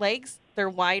the legs. They're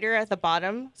wider at the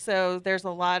bottom, so there's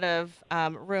a lot of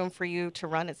room for you to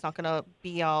run. It's not going to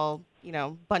be all,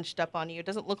 bunched up on you. It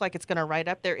doesn't look like it's going to ride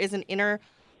up. There is an inner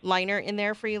liner in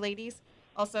there for you ladies.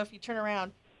 Also, if you turn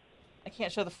around, I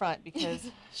can't show the front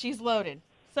because she's loaded.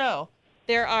 So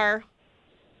there are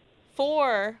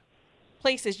 4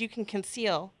 places you can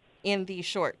conceal in these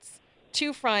shorts.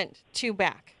 2 front, 2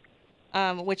 back.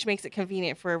 Which makes it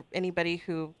convenient for anybody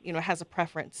who, has a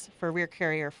preference for rear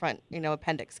carry or front,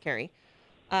 appendix carry.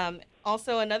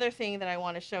 Also, another thing that I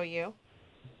want to show you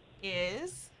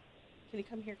is, can you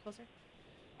come here closer?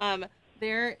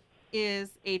 There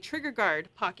is a trigger guard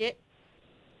pocket.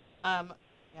 Move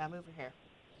over here.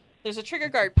 There's a trigger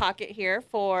guard pocket here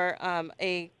for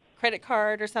a credit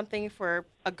card or something for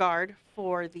a guard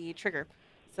for the trigger.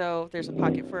 So there's a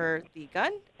pocket for the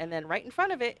gun, and then right in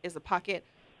front of it is a pocket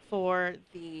for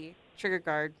the trigger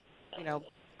guard.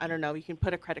 I don't know, you can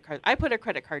put a credit card. I put a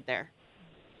credit card there.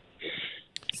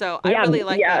 So I really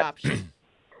like that option.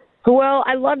 Well,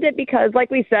 I loved it because,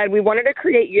 like we said, we wanted to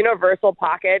create universal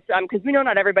pockets because we know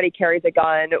not everybody carries a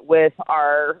gun with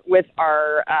our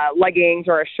leggings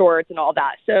or our shorts and all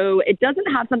that. So it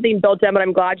doesn't have something built in, but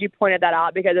I'm glad you pointed that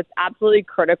out because it's absolutely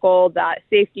critical that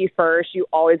safety first. You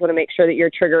always want to make sure that your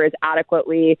trigger is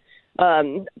adequately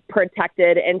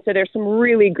protected. And so there's some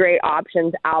really great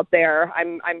options out there.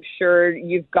 I'm sure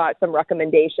you've got some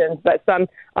recommendations, but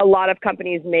a lot of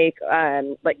companies make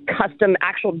like custom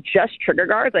actual just trigger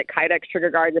guards, like Kydex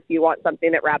trigger guards if you want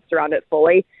something that wraps around it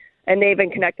fully. And they even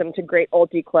connect them to great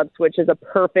ulti clips, which is a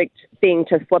perfect thing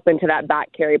to slip into that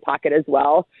back carry pocket as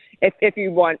well, if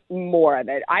you want more of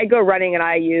it. I go running and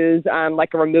I use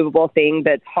like a removable thing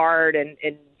that's hard and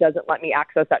doesn't let me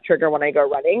access that trigger when I go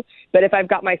running. But if I've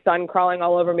got my son crawling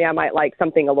all over me, I might like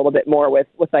something a little bit more with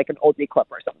like an oldie clip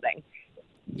or something.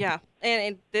 Yeah,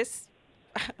 and this,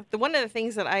 one of the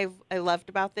things that I loved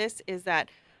about this is that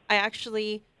I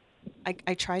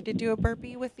tried to do a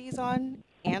burpee with these on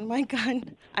and my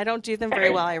gun. I don't do them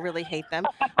very well. I really hate them,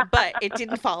 but it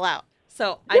didn't fall out.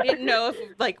 So I didn't know if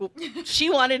like she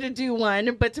wanted to do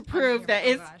one, but to prove that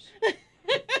it's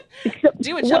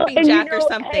do a jumping jack or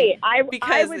something,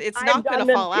 because it's not going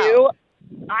to fall out.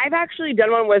 I've actually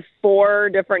done one with 4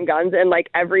 different guns in like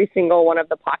every single one of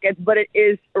the pockets, but it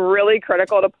is really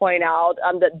critical to point out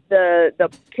that the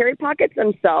carry pockets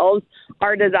themselves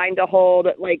are designed to hold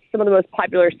like some of the most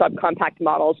popular subcompact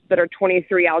models that are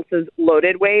 23 ounces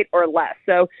loaded weight or less.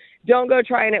 So don't go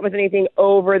trying it with anything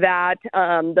over that.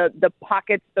 The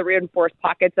pockets, the reinforced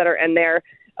pockets that are in there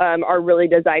are really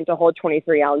designed to hold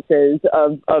 23 ounces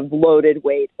of loaded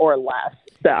weight or less.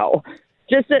 So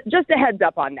just a heads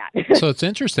up on that. So it's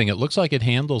interesting. It looks like it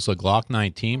handles a Glock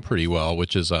 19 pretty well,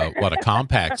 which is a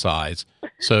compact size.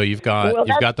 So you've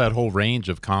got that whole range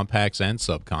of compacts and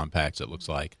subcompacts, it looks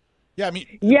like. Yeah, I mean,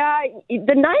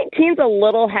 the 19's a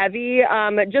little heavy,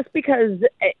 just because,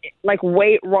 like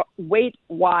weight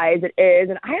wise, it is.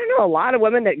 And I don't know, a lot of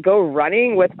women that go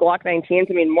running with Glock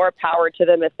 19s. I mean, more power to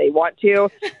them if they want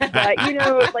to. But you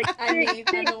know, like 3,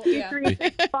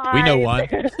 5. We know one.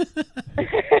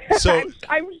 So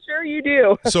I'm sure you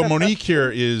do. So Monique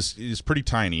here is pretty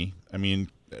tiny. I mean,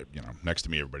 you know, next to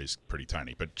me, everybody's pretty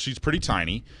tiny, but she's pretty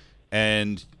tiny,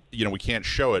 and you know, we can't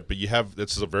show it. But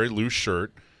this is a very loose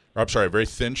shirt. Or, I'm sorry, a very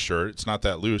thin shirt. It's not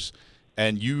that loose.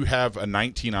 And you have a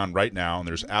 19 on right now, and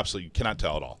there's absolutely, you cannot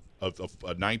tell at all.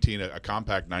 A 19, a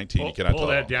compact 19, you cannot tell. Pull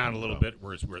that down a little bit.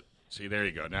 See, there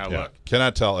you go. Now look.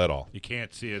 Cannot tell at all. You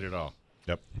can't see it at all.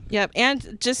 Yep.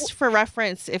 And just for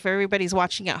reference, if everybody's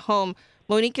watching at home,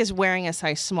 Monique is wearing a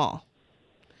size small.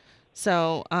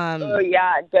 So, oh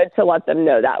yeah, good to let them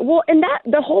know that. Well, and that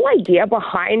the whole idea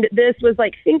behind this was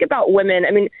like, think about women.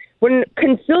 I mean, when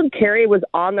concealed carry was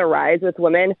on the rise with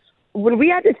women, when we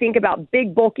had to think about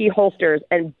big, bulky holsters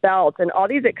and belts and all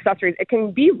these accessories, it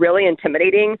can be really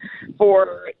intimidating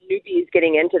for newbies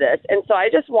getting into this. And so I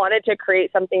just wanted to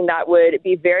create something that would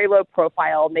be very low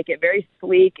profile, make it very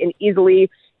sleek and easily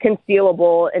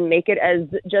concealable, and make it as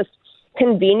just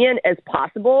convenient as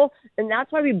possible. And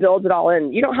that's why we build it all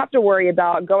in. You don't have to worry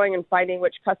about going and finding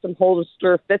which custom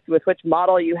holster fits with which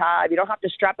model you have. You don't have to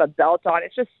strap a belt on.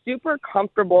 It's just super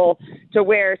comfortable to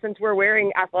wear, since we're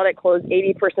wearing athletic clothes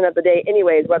 80% of the day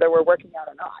anyways, whether we're working out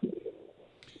or not.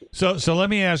 So let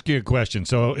me ask you a question.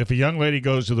 So if a young lady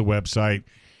goes to the website,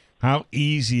 how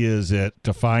easy is it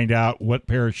to find out what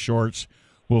pair of shorts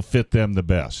will fit them the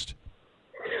best?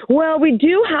 Well, we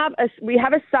have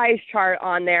a size chart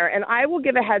on there, and I will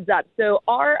give a heads up. So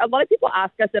a lot of people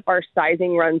ask us if our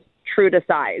sizing runs true to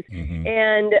size. Mm-hmm.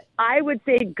 And I would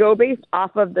say go based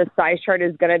off of the size chart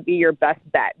is going to be your best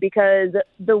bet, because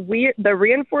the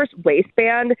reinforced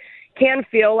waistband can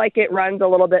feel like it runs a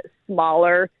little bit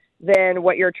smaller than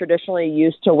what you're traditionally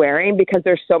used to wearing, because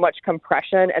there's so much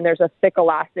compression and there's a thick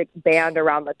elastic band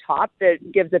around the top that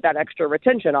gives it that extra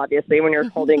retention, obviously, when you're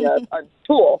holding a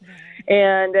tool.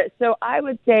 And so I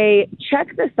would say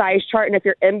check the size chart, and if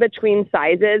you're in between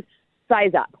sizes,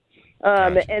 size up.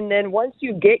 And then once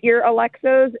you get your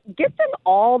Alexos, get them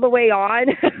all the way on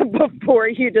before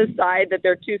you decide that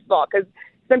they're too small, because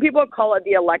some people call it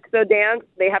the Alexo dance.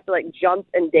 They have to like jump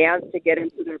and dance to get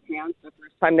into their pants the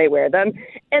first time they wear them.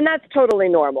 And that's totally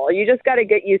normal. You just got to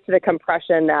get used to the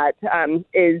compression that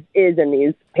is in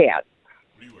these pants.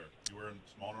 What do you wear? You wear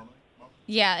small normally?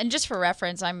 Yeah, and just for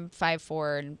reference, I'm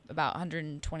 5'4" and about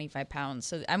 125 pounds.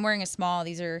 So I'm wearing a small.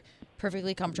 These are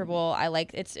perfectly comfortable. I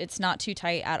like it's not too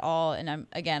tight at all. And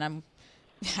I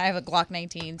have a Glock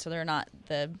 19, so they're not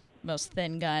the most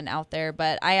thin gun out there,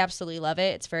 but I absolutely love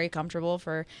it. It's very comfortable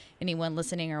for anyone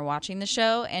listening or watching the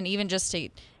show. And even just to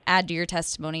add to your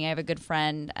testimony, I have a good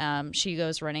friend. She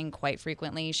goes running quite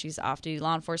frequently. She's off-duty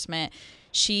law enforcement.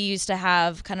 She used to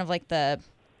have kind of like the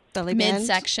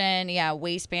midsection,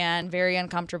 waistband, very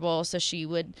uncomfortable. So she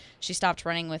stopped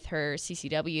running with her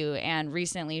CCW, and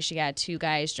recently she had 2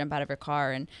 guys jump out of her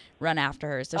car and run after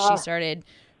her. So she started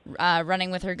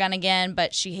running with her gun again,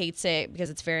 but she hates it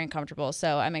because it's very uncomfortable.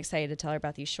 So I'm excited to tell her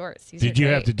about these shorts. Did you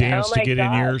have to dance to get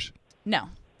in yours?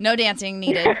 No dancing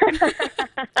needed.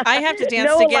 I have to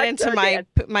dance to get into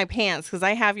my pants, because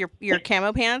I have your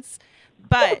camo pants.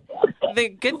 But the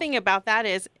good thing about that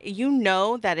is you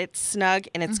know that it's snug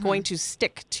and it's going to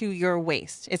stick to your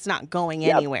waist. It's not going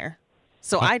anywhere.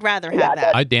 So I'd rather have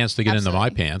that. I dance to get into my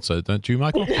pants. Don't you,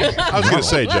 Michael? I was going to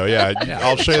say, Joe,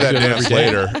 I'll show you that dance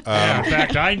later. In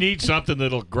fact, I need something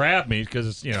that'll grab me because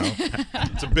it's,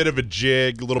 it's a bit of a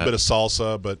jig, a little bit of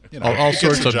salsa, but, all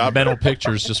sorts of mental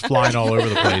pictures just flying all over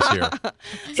the place here.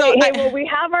 So, well, we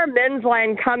have our men's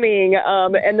line coming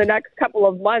in the next couple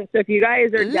of months. So if you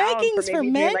guys are down for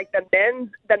maybe doing, like the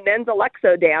men's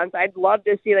Alexo dance, I'd love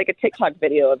to see like a TikTok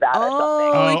video of that or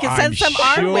something. You can send some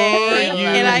our way,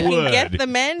 and I can would. get the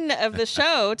men of the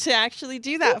show to actually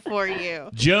do that for you.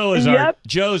 Joe's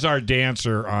our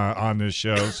dancer on this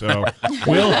show, so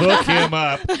we'll hook him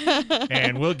up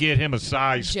and we'll get him a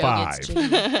size 5.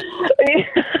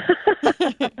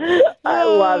 I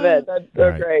love it. That's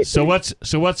so great. So what's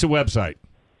the website?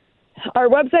 Our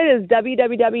website is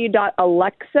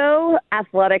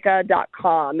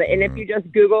www.alexoathletica.com, and if you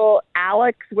just Google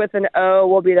Alex with an O,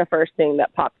 will be the first thing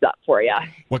that pops up for you.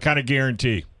 What kind of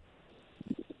guarantee?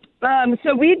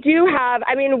 So we do have,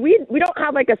 we don't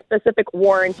have like a specific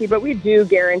warranty, but we do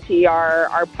guarantee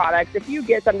our products. If you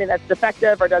get something that's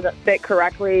defective or doesn't fit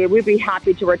correctly, we'd be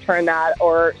happy to return that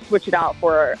or switch it out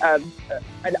for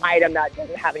an item that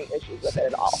doesn't have any issues with it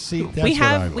at all. See, we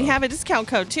have a discount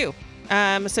code too.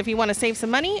 So if you want to save some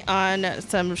money on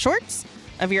some shorts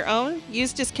of your own,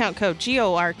 use discount code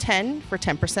GOR10 for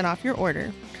 10% off your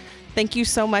order. Thank you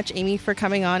so much, Amy, for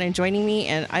coming on and joining me,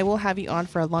 and I will have you on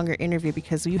for a longer interview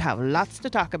because you have lots to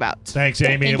talk about. Thanks,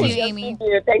 Amy. Thank you, Amy.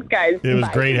 Thanks, guys. It was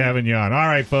Bye. great having you on. All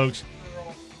right, folks.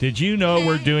 Did you know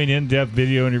we're doing in-depth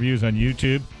video interviews on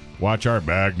YouTube? Watch our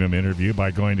Magnum interview by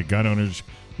going to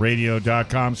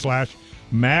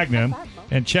gunownersradio.com/Magnum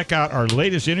and check out our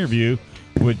latest interview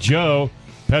with Joe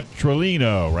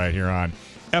Petrolino right here on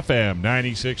FM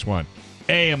 96.1,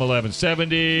 AM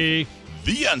 1170.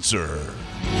 The Answer.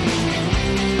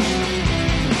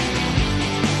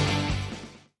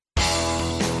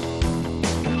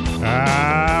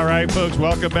 All right, folks,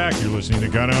 welcome back. You're listening to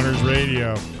Gun Owners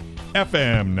Radio,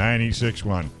 FM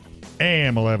 96.1,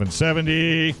 AM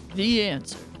 1170. The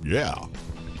Answer. Yeah. All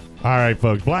right,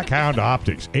 folks, Blackhound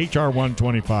Optics, HR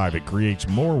 125. It creates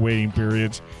more waiting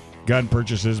periods, gun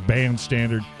purchases, band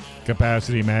standard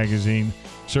capacity magazine,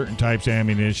 certain types of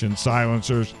ammunition,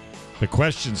 silencers. The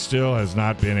question still has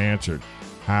not been answered.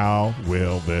 How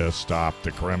will this stop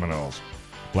the criminals?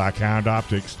 Blackhound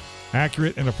Optics,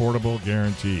 accurate and affordable,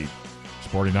 guaranteed.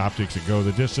 Sporting optics that go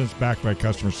the distance, backed by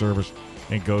customer service,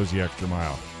 and goes the extra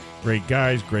mile. Great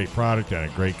guys, great product, and a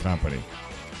great company.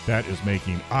 That is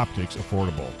making optics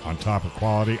affordable. On top of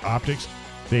quality optics,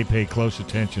 they pay close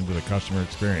attention to the customer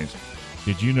experience.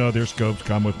 Did you know their scopes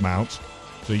come with mounts?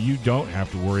 So you don't have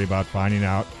to worry about finding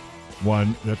out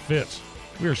one that fits.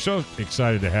 We are so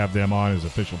excited to have them on as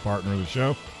official partner of the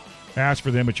show. Ask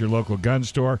for them at your local gun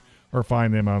store or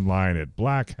find them online at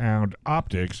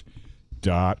blackhoundoptics.com.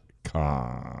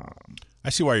 I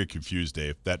see why you're confused,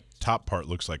 Dave. That top part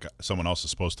looks like someone else is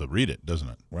supposed to read it, doesn't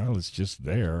it? Well, it's just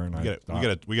there, and we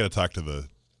got to talk to the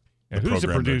who's the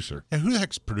producer? And who the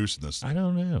heck's producing this? I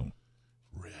don't know.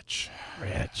 Rich.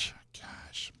 Gosh.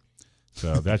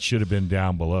 So that should have been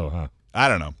down below, huh? I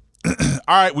don't know.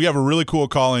 All right, we have a really cool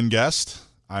call-in guest.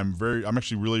 I'm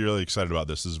actually really, really excited about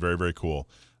this. This is very, very cool.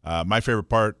 My favorite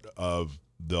part of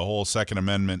the whole Second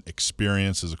Amendment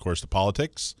experience is, of course, the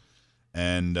politics.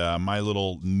 And my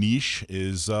little niche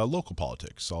is local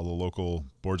politics, all the local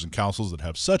boards and councils that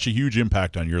have such a huge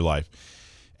impact on your life.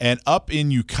 And up in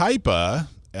Yucaipa,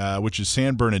 which is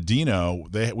San Bernardino,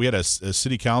 we had a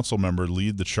city council member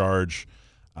lead the charge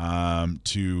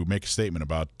to make a statement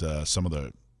about some of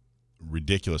the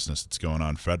ridiculousness that's going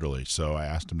on federally. So I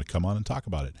asked him to come on and talk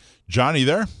about it. John, are you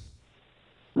there?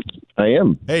 I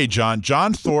am. Hey, John.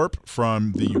 John Thorpe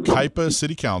from the Yucaipa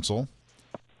City Council.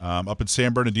 Up in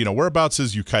San Bernardino. Whereabouts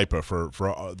is Yucaipa for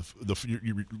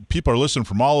the people are listening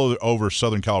from all over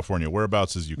Southern California.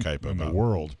 Whereabouts is Yucaipa in the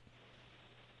world?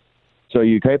 So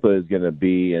Yucaipa is going to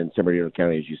be in San Bernardino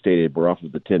County, as you stated. We're off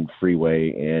of the 10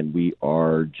 freeway, and we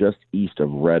are just east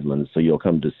of Redlands. So you'll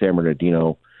come to San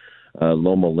Bernardino,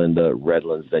 Loma Linda,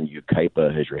 Redlands, then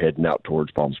Yucaipa as you're heading out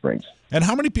towards Palm Springs. And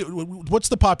how many people? What's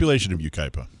the population of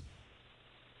Yucaipa?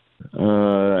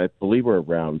 I believe we're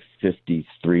around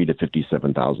 53 to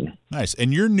 57,000. Nice.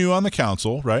 And you're new on the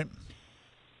council, right?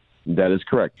 That is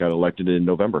correct. Got elected in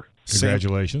November.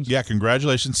 Congratulations.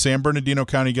 Congratulations. San Bernardino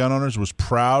County Gun Owners was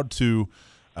proud to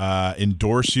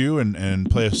endorse you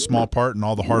and play a small part in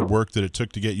all the hard work that it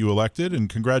took to get you elected, and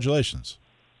congratulations.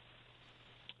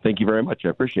 Thank you very much. I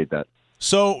appreciate that.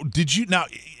 So did you now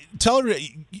tell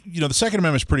everybody, the Second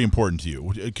Amendment is pretty important to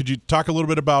you. Could you talk a little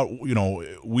bit about,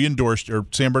 we endorsed, or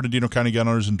San Bernardino County Gun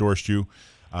Owners endorsed you.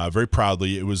 very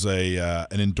proudly. It was an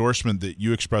endorsement that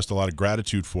you expressed a lot of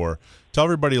gratitude for. Tell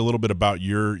everybody a little bit about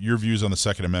your views on the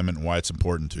Second Amendment and why it's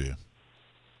important to you.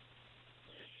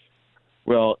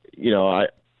 Well,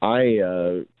 I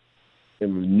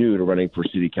am new to running for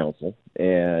city council,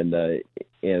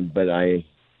 but I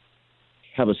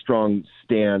have a strong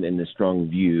stand and a strong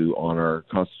view on our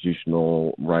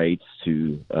constitutional rights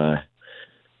to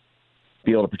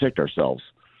be able to protect ourselves.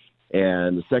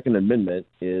 And the Second Amendment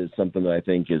is something that I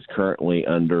think is currently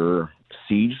under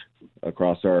siege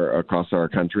across our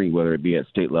country, whether it be at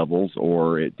state levels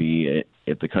or it be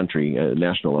at the country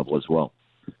national level as well.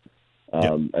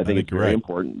 I think it's very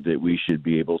important that we should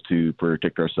be able to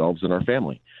protect ourselves and our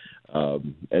family.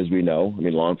 As we know,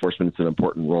 law enforcement is an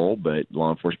important role, but law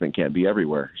enforcement can't be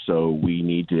everywhere. So we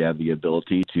need to have the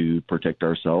ability to protect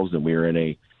ourselves, and we're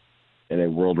in a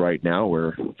world right now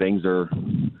where things are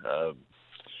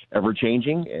ever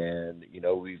changing, and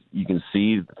you can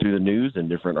see through the news and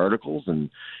different articles and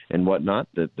whatnot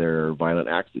that there are violent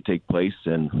acts that take place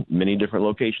in many different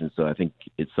locations. So I think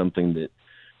it's something that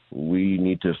we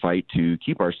need to fight to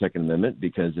keep our Second Amendment,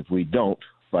 because if we don't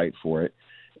fight for it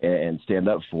and stand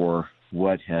up for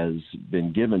what has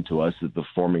been given to us at the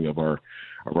forming of our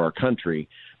country,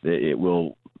 that it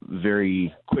will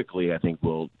very quickly, I think,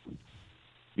 will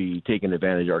be taken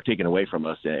advantage or taken away from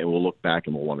us, and we'll look back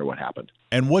and we'll wonder what happened.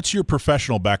 And what's your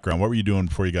professional background? What were you doing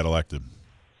before you got elected?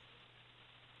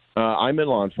 I'm in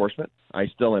law enforcement. I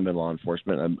still am in law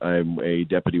enforcement. I'm a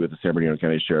deputy with the San Bernardino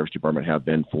County Sheriff's Department, have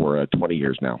been for 20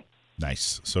 years now.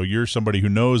 Nice. So you're somebody who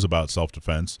knows about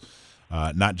self-defense,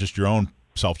 not just your own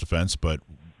self-defense, but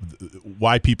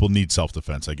why people need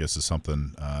self-defense, I guess, is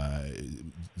something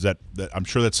that I'm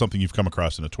sure that's something you've come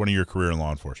across in a 20-year career in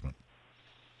law enforcement.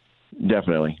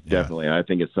 Definitely. I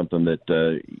think it's something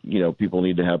that people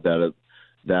need to have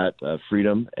that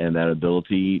freedom and that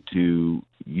ability to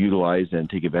utilize and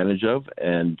take advantage of.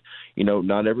 And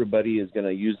not everybody is going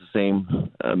to use the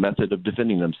same method of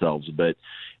defending themselves, but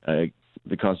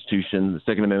the Constitution, the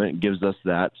Second Amendment, gives us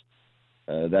that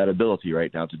ability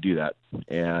right now to do that.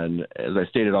 And as I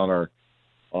stated on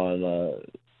the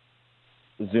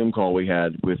Zoom call we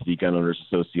had with the Gun Owners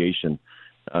Association,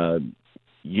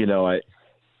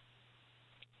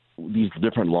 these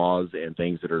different laws and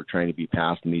things that are trying to be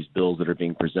passed and these bills that are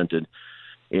being presented,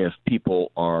 if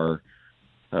people are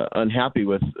unhappy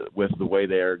with the way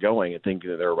they are going and think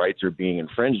that their rights are being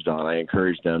infringed on, I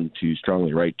encourage them to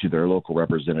strongly write to their local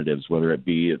representatives, whether it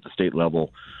be at the state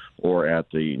level or at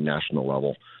the national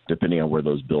level, depending on where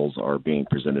those bills are being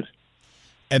presented.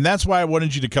 And that's why I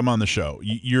wanted you to come on the show.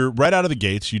 You're right out of the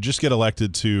gates. You just get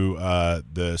elected to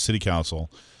the city council.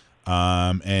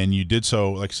 And you did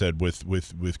so, like I said,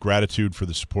 with gratitude for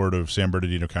the support of San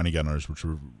Bernardino County Gun Owners, which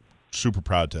we're super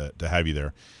proud to have you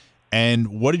there.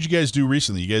 And what did you guys do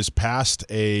recently? You guys passed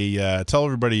tell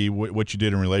everybody what you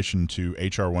did in relation to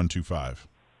HR 125.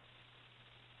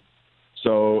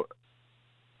 So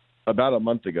about a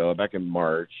month ago, back in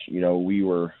March, we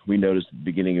noticed at the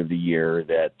beginning of the year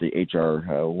that the HR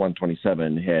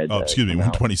 127 had. Oh, excuse me,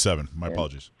 127. My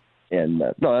apologies. And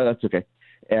no, that's okay.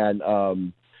 And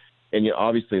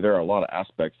obviously there are a lot of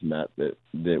aspects in that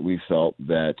we felt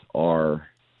that are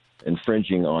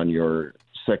infringing on your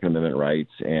Second Amendment rights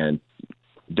and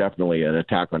definitely an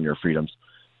attack on your freedoms.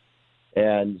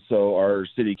 And so our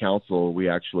city council, we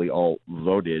actually all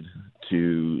voted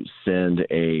to send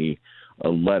a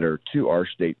letter to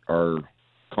our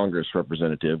Congress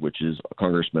representative, which is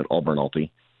Congressman Auburn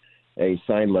Alty, a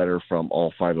signed letter from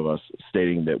all five of us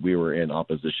stating that we were in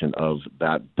opposition of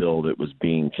that bill that was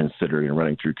being considered and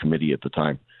running through committee at the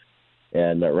time.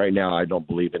 And right now, I don't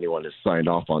believe anyone has signed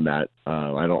off on that.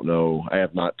 I don't know. I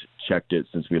have not checked it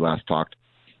since we last talked.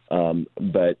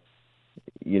 But,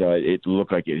 it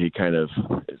looked like it kind of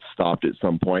stopped at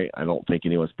some point. I don't think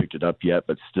anyone's picked it up yet,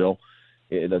 but still,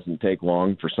 it doesn't take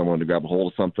long for someone to grab a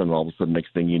hold of something, and all of a sudden,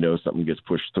 next thing you know, something gets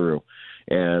pushed through.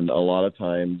 And a lot of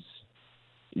times,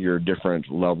 your different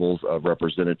levels of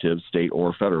representatives, state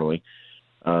or federally,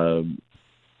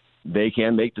 they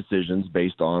can make decisions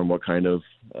based on what kind of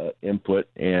input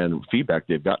and feedback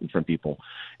they've gotten from people.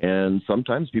 And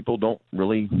sometimes people don't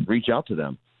really reach out to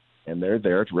them, and they're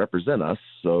there to represent us.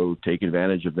 So take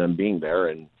advantage of them being there.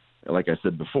 And like I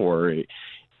said before, it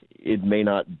may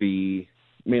not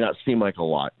seem like a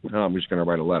lot. I'm just going to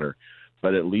write a letter.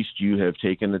 But at least you have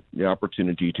taken the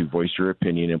opportunity to voice your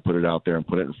opinion and put it out there and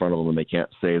put it in front of them, and they can't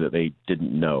say that they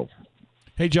didn't know.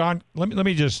 Hey, John, let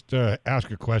me just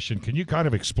ask a question. Can you kind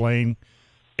of explain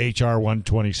HR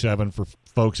 127 for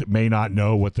folks that may not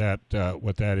know what that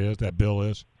bill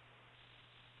is?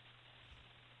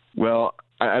 Well,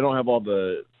 I don't have all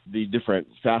the the different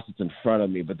facets in front of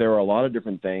me, but there are a lot of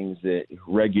different things that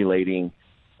regulating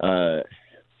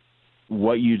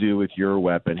what you do with your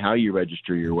weapon, how you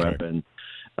register your weapon,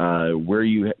 where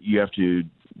you have to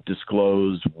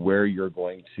disclose where you're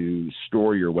going to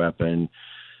store your weapon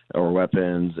or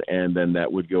weapons, and then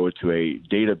that would go to a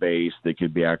database that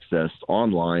could be accessed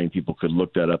online. People could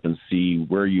look that up and see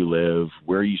where you live,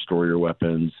 where you store your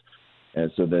weapons,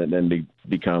 and so then it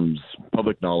becomes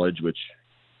public knowledge, which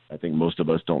I think most of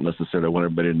us don't necessarily want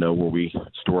everybody to know where we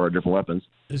store our different weapons.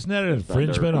 Isn't that an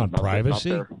infringement on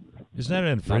privacy? Isn't that an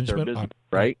infringement on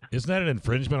right? Isn't that an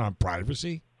infringement on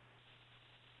privacy?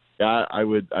 Yeah, I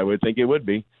would think it would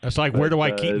be. That's like, where do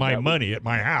I keep my money at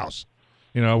my house?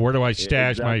 Where do I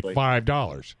stash my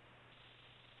 $5?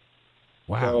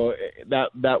 Wow. So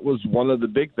that was one of the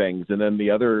big things, and then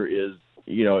the other is,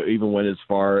 even went as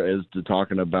far as to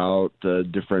talking about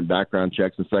different background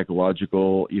checks and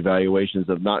psychological evaluations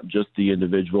of not just the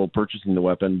individual purchasing the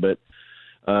weapon, but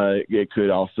it could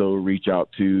also reach out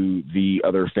to the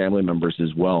other family members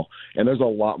as well. And there's a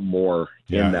lot more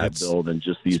in that bill than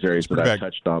just these areas that I've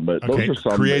touched on. But those are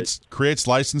some creates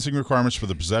licensing requirements for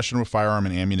the possession of a firearm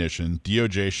and ammunition.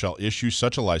 DOJ shall issue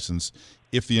such a license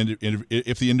if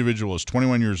the individual is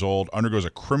 21 years old, undergoes a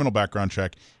criminal background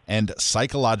check and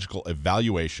psychological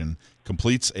evaluation,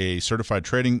 completes a certified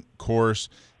trading course,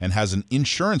 and has an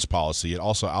insurance policy. It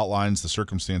also outlines the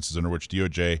circumstances under which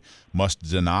DOJ must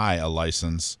deny a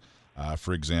license.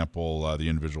 For example, the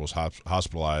individual was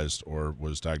hospitalized or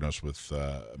was diagnosed with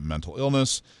mental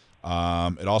illness.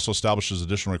 It also establishes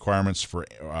additional requirements for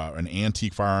an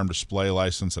antique firearm display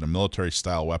license and a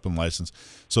military-style weapon license.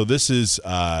 So this is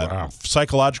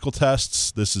psychological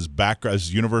tests. This is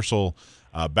universal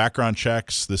background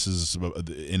checks. This is,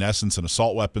 in essence, an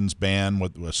assault weapons ban,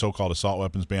 what a so-called assault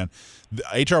weapons ban.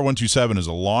 HR 127 is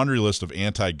a laundry list of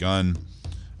anti-gun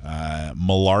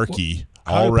malarkey,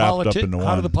 all wrapped up into one.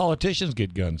 How do the politicians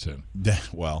get guns in?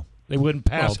 Well, they wouldn't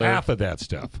pass half of that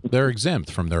stuff. They're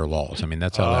exempt from their laws. I mean,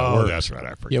 that's how that works. That's right.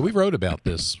 I forgot. Yeah, we wrote about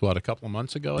this, a couple of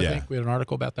months ago, I think. We had an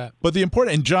article about that. But the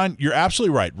important, and John, you're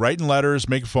absolutely right. Writing letters,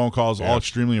 making phone calls, all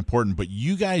extremely important. But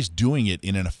you guys doing it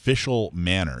in an official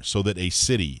manner so that a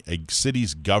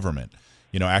city's government,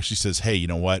 actually says, hey, you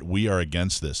know what? We are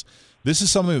against this. This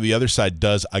is something that the other side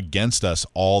does against us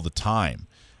all the time.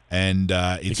 And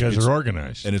because they're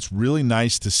organized. And it's really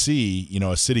nice to see,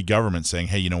 a city government saying,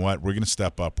 hey, you know what, we're going to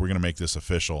step up. We're going to make this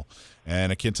official.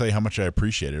 And I can't tell you how much I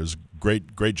appreciate it. It was a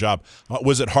great job.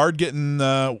 Was it hard getting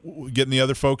the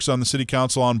other folks on the city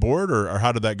council on board, or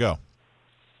how did that go?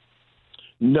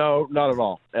 No, not at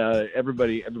all.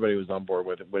 Everybody was on board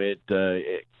with it. When it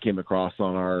came across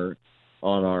on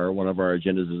one of our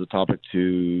agendas as a topic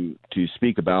to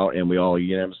speak about, and we all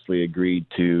unanimously agreed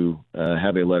to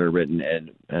have a letter written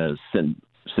and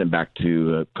sent back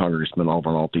to Congressman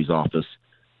Alvin Alte's office.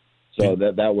 So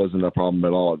that wasn't a problem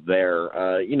at all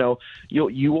there.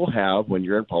 You will have, when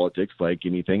you're in politics, like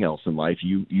anything else in life,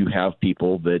 you have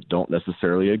people that don't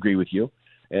necessarily agree with you,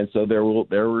 and so there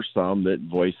were some that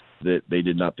voiced that they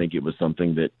did not think it was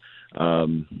something that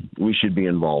we should be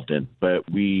involved in,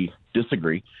 but we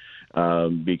disagree.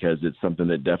 Because it's something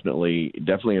that definitely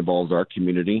involves our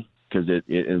community, because it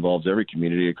involves every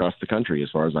community across the country as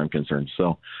far as I'm concerned.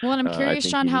 So, well, and I'm curious,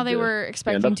 John, how they were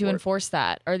expecting to enforce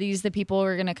that. Are these the people who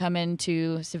are going to come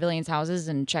into civilians' houses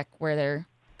and check where their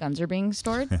guns are being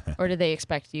stored? Or do they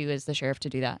expect you as the sheriff to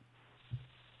do that?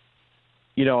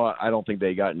 I don't think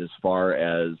they gotten as far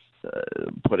as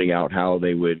putting out how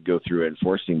they would go through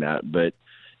enforcing that, but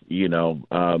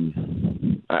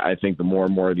I think the more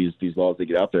and more of these laws that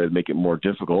get out there, make it more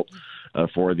difficult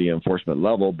for the enforcement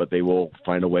level, but they will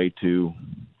find a way to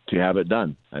have it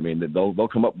done. I mean, they'll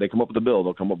come up with a bill.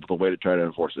 They'll come up with a way to try to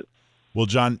enforce it. Well,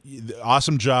 John,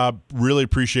 awesome job. Really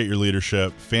appreciate your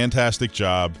leadership. Fantastic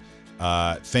job.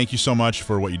 Thank you so much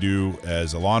for what you do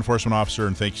as a law enforcement officer,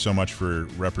 and thank you so much for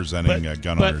representing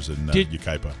gun owners in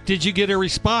Yucaipa. Did you get a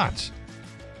response?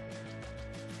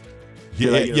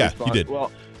 Yeah, you did.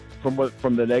 Well,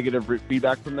 from the negative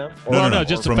feedback from them? No,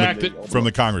 just the fact that from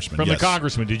the congressman. From the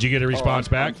congressman, did you get a response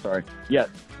back? I'm sorry. Yes,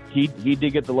 he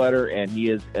did get the letter, and he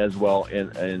is as well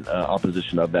in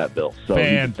opposition of that bill. So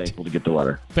he's thankful to get the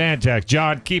letter. Fantastic,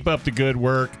 John. Keep up the good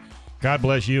work. God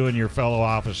bless you and your fellow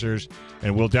officers,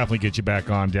 and we'll definitely get you back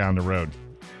on down the road.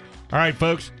 All right,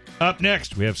 folks. Up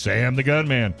next, we have Sam the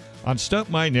Gunman on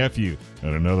Stump My Nephew,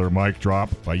 and another mic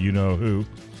drop by you know who.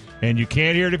 And you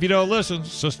can't hear it if you don't listen,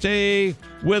 so stay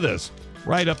with us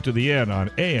right up to the end on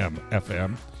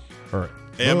AM/FM. Or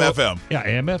AM/FM. Yeah,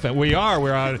 AM/FM. We're on.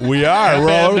 We're all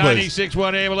over the place.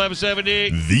 96.1 AM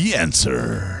 1170. The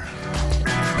Answer.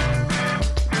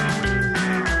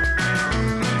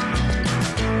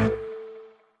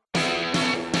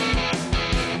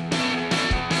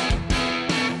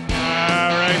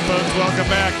 folks. Welcome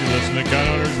back. You're listening to Gun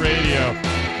Owners Radio,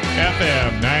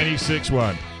 FM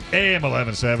 96.1, AM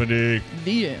 1170.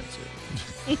 The answer.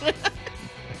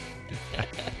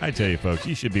 I tell you, folks,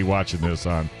 you should be watching this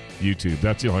on YouTube.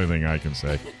 That's the only thing I can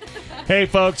say. Hey,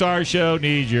 folks, our show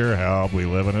needs your help. We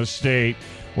live in a state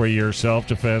where your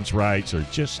self-defense rights are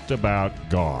just about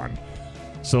gone.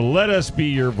 So let us be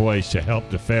your voice to help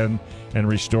defend and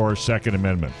restore Second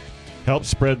Amendment. Help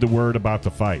spread the word about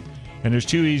the fight. And there's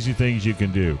two easy things you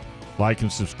can do. Like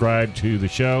and subscribe to the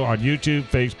show on YouTube,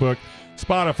 Facebook,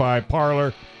 Spotify,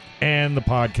 Parler, and the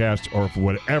podcast, or for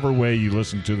whatever way you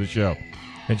listen to the show.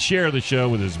 And share the show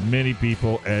with as many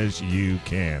people as you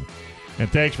can.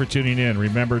 And thanks for tuning in.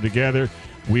 Remember, together,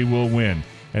 we will win.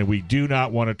 And we do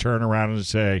not want to turn around and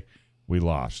say, we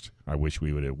lost. I wish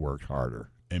we would have worked harder.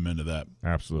 Amen to that.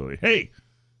 Absolutely. Hey,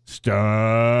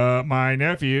 Stump my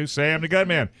nephew, Sam the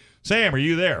Gunman. Sam, are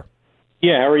you there?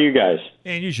 Yeah, how are you guys?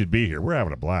 And you should be here. We're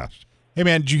having a blast. Hey,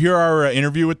 man, did you hear our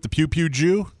interview with the Pew Pew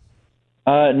Jew?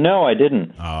 No, I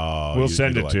didn't. Oh, we'll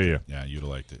send it to you. Yeah, you'd have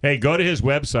liked it. Hey, go to his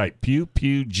website,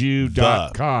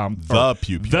 pewpewjew.com.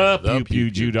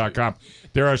 Pewpewjew.com.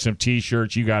 There are some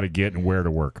T-shirts you got to get and wear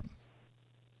to work.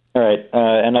 All right,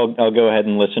 and I'll go ahead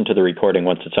and listen to the recording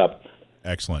once it's up.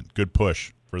 Excellent. Good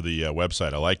push for the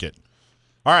website. I like it.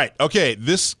 All right. Okay,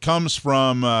 this comes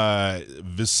from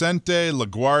Vicente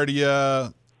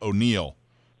LaGuardia O'Neill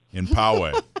in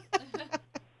Poway.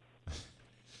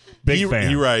 Big fan.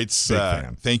 He writes, Big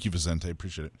fan. Thank you, Vicente.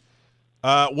 Appreciate it.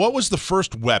 What was the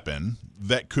first weapon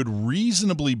that could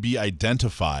reasonably be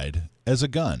identified as a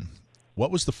gun?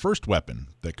 What was the first weapon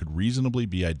that could reasonably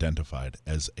be identified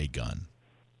as a gun?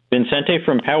 Vincente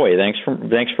from Poway, thanks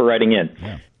for writing in.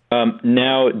 Yeah.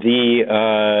 Now,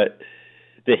 the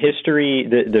history,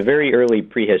 the very early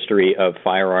prehistory of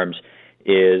firearms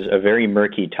is a very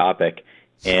murky topic.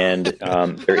 And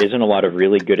there isn't a lot of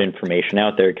really good information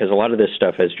out there because a lot of this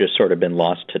stuff has just sort of been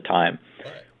lost to time.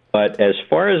 But as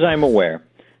far as I'm aware,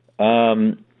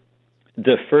 the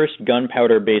first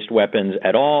gunpowder-based weapons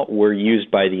at all were used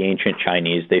by the ancient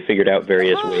Chinese. They figured out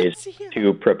various ways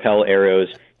to propel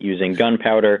arrows using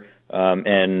gunpowder,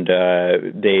 and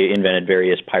they invented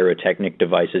various pyrotechnic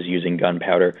devices using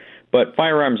gunpowder. But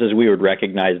firearms, as we would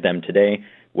recognize them today,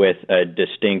 with a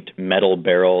distinct metal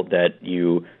barrel that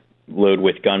you load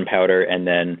with gunpowder and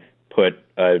then put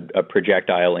a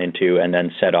projectile into and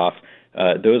then set off.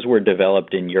 Those were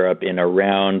developed in Europe in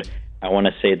around, I want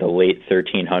to say, the late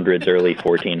 1300s, early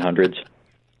 1400s.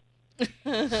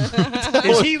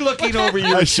 Is he looking over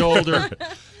your shoulder?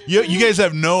 You guys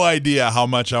have no idea how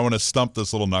much I want to stump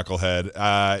this little knucklehead.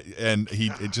 And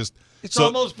it's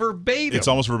almost verbatim. It's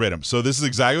almost verbatim. So this is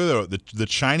exactly the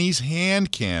Chinese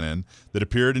hand cannon that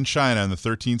appeared in China in the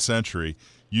 13th century.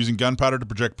 Using gunpowder to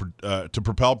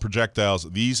propel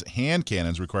projectiles, these hand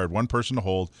cannons required one person to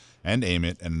hold and aim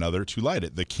it and another to light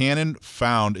it. The cannon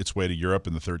found its way to Europe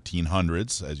in the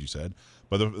 1300s, as you said,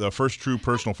 but the first true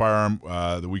personal firearm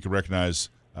that we could recognize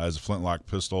as a flintlock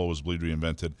pistol was believed to be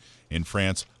invented in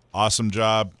France. Awesome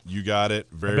job. You got it.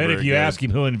 Very, I bet if you good. ask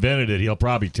him who invented it, he'll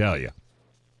probably tell you.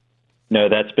 No,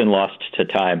 that's been lost to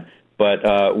time.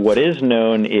 But what is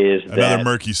known is another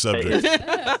murky subject.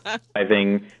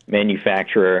 Surviving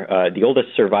manufacturer, the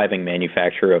oldest surviving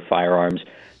manufacturer of firearms,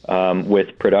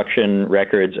 with production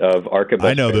records of arquebus.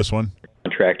 I know this one.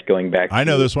 Contract going back. I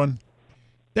know this one.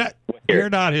 You're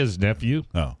not his nephew.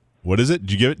 Oh, what is it?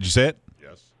 Did you give it? Did you say it?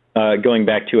 Yes. Going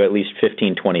back to at least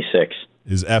 1526.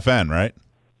 Is FN right?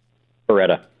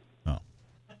 Beretta.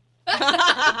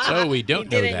 So we don't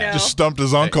know that. Just stumped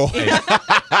his uncle.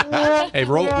 Hey,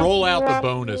 roll out the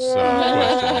bonus question.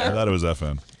 I thought it was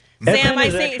FN. Sam, I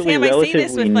say this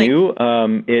with new.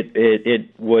 It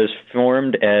was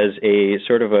formed as a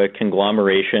sort of a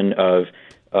conglomeration of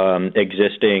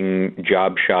existing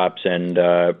job shops and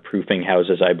proofing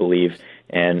houses, I believe,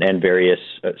 and various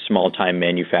small-time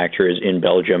manufacturers in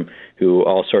Belgium who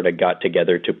all sort of got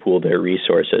together to pool their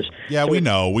resources. Yeah, we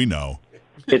know.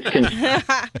 It's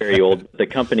very old. The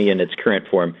company in its current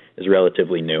form is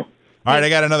relatively new. All right, I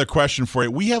got another question for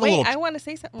you. We have a little. I want to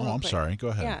say something. I'm sorry. Go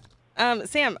ahead. Yeah.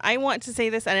 Sam, I want to say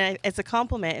this, and it's a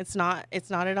compliment. It's not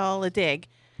at all a dig.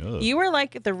 Ugh. You were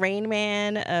like the Rain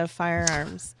Man of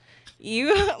firearms.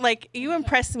 You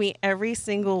impress me every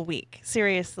single week,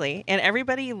 seriously. And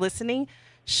everybody listening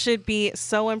should be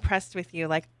so impressed with you.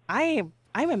 Like I'm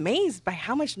amazed by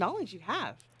how much knowledge you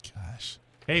have. Gosh.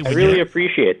 Hey, I really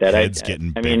appreciate that. I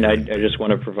just want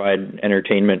to provide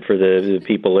entertainment for the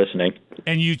people listening.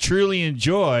 And you truly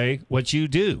enjoy what you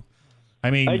do. I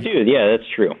mean, I do. Yeah, that's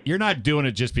true. You're not doing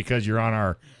it just because you're on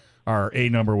our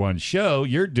number one show.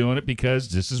 You're doing it because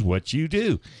this is what you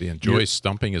do. He enjoys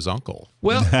stumping his uncle.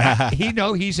 Well,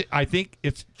 I think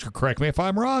it's, correct me if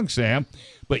I'm wrong, Sam,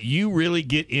 but you really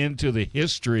get into the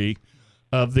history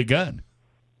of the gun.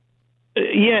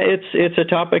 Yeah, it's a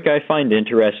topic I find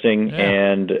interesting,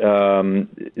 and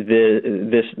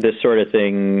this sort of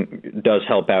thing does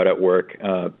help out at work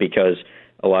because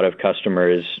a lot of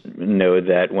customers know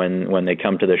that when they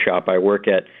come to the shop I work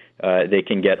at, they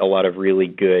can get a lot of really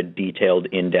good, detailed,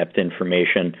 in-depth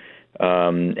information,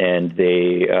 and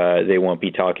they won't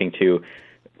be talking to,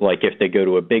 like if they go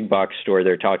to a big box store,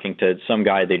 they're talking to some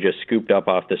guy they just scooped up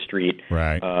off the street,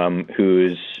 right?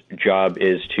 Whose job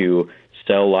is to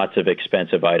sell lots of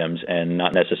expensive items and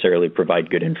not necessarily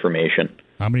provide good information.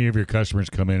 How many of your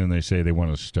customers come in and they say they want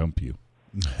to stump you?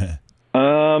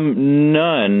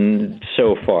 None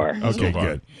so far. Okay,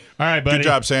 good. All right, buddy. Good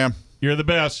job, Sam. You're the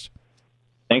best.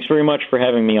 Thanks very much for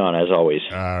having me on, as always.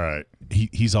 All right.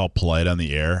 He's all polite on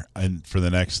the air, and for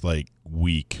the next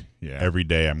week, every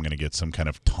day I'm going to get some kind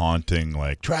of taunting,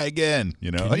 try again,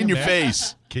 in your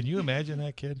face. Can you imagine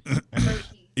that kid?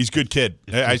 He's a good kid.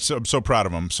 I'm so proud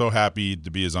of him. I'm so happy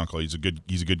to be his uncle. He's a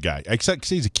good guy. Except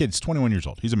he's a kid. He's 21 years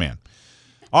old. He's a man.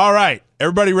 All right,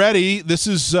 everybody ready? This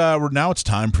is now it's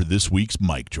time for this week's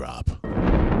mic drop.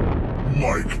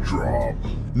 Mic drop.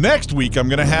 Next week, I'm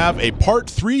going to have a part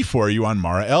 3 for you on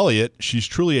Mara Elliott. She's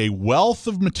truly a wealth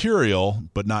of material,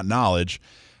 but not knowledge.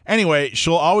 Anyway,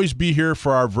 she'll always be here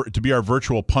for to be our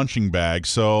virtual punching bag.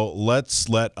 So let's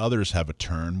let others have a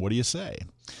turn. What do you say?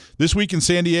 This week is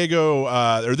San Diego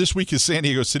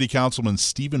City Councilman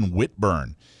Stephen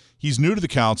Whitburn. He's new to the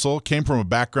council, came from a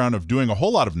background of doing a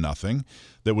whole lot of nothing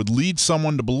that would lead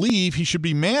someone to believe he should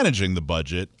be managing the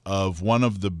budget of one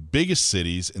of the biggest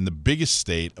cities in the biggest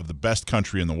state of the best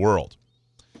country in the world.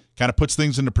 Kind of puts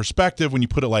things into perspective when you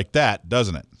put it like that,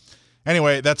 doesn't it?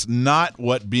 Anyway, that's not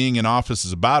what being in office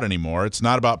is about anymore. It's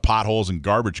not about potholes and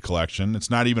garbage collection. It's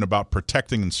not even about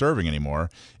protecting and serving anymore.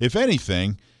 If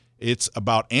anything, it's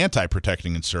about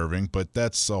anti-protecting and serving, but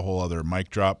that's a whole other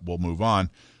mic drop. We'll move on.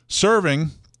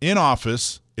 Serving in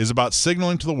office is about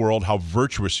signaling to the world how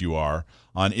virtuous you are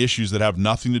on issues that have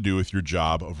nothing to do with your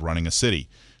job of running a city.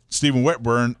 Stephen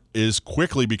Whitburn is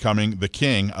quickly becoming the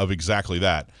king of exactly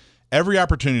that. Every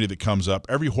opportunity that comes up,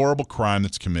 every horrible crime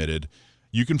that's committed,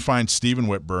 you can find Stephen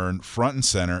Whitburn front and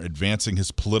center advancing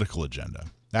his political agenda.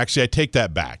 Actually, I take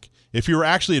that back. If you were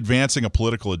actually advancing a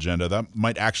political agenda, that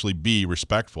might actually be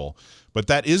respectful, but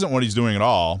that isn't what he's doing at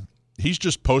all. He's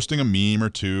just posting a meme or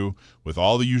two with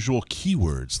all the usual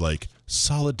keywords like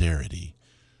solidarity.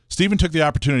 Stephen took the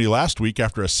opportunity last week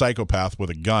after a psychopath with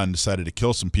a gun decided to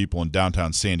kill some people in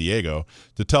downtown San Diego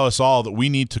to tell us all that we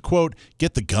need to, quote,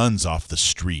 get the guns off the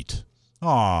street.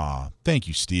 Aw, thank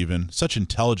you, Stephen. Such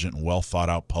intelligent and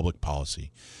well-thought-out public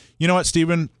policy. You know what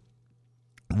Stephen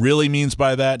really means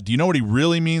by that? Do you know what he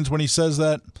really means when he says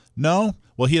that? No?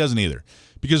 Well, he doesn't either.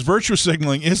 Because virtue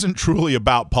signaling isn't truly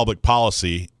about public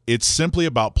policy. It's simply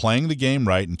about playing the game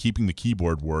right and keeping the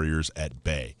keyboard warriors at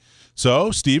bay.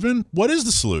 So, Stephen, what is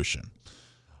the solution?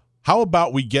 How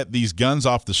about we get these guns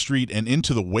off the street and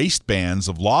into the waistbands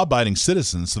of law-abiding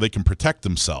citizens so they can protect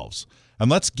themselves? And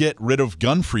let's get rid of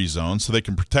gun-free zones so they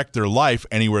can protect their life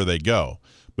anywhere they go.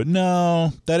 But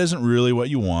no, that isn't really what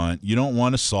you want. You don't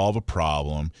want to solve a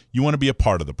problem. You want to be a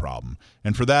part of the problem.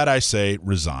 And for that, I say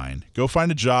resign. Go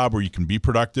find a job where you can be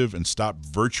productive and stop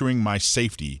virtuing my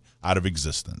safety out of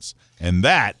existence. And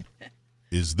that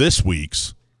is this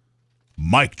week's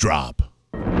Mic Drop.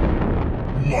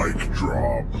 Mic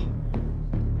Drop.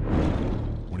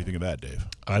 What do you think of that, Dave?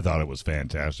 I thought it was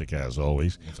fantastic, as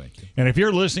always. Well, thank you. And if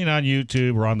you're listening on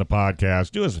YouTube or on the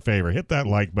podcast, do us a favor. Hit that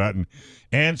like button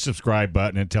and subscribe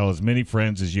button and tell as many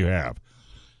friends as you have.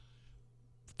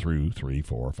 2, 3,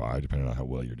 4, 5, depending on how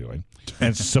well you're doing.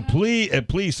 And so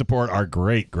please support our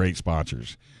great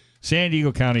sponsors. San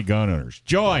Diego County Gun Owners.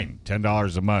 Join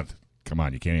 $10 a month. Come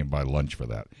on, you can't even buy lunch for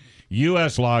that.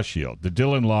 U.S. Law Shield, the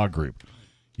Dillon Law Group.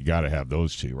 You got to have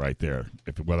those two right there.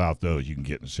 Without those, you can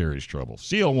get in serious trouble.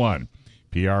 Seal One,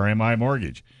 PRMI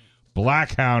Mortgage,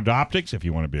 Blackhound Optics, if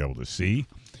you want to be able to see,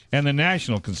 and the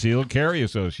National Concealed Carry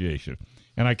Association.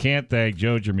 And I can't thank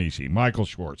Joe Germisi, Michael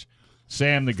Schwartz,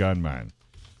 Sam the Gunman,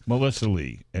 Melissa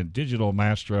Lee, and Digital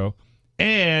Mastro,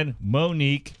 and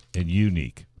Monique and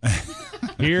Unique.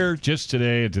 Here just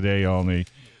today and today only.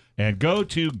 And go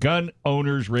to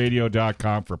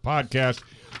gunownersradio.com for podcasts,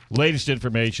 latest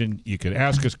information. You can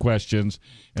ask us questions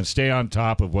and stay on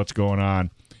top of what's going on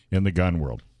in the gun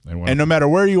world. And no matter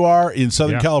where you are in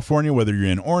Southern Yeah. California, whether you're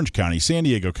in Orange County, San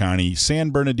Diego County,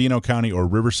 San Bernardino County, or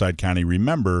Riverside County,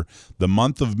 remember the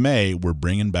month of May, we're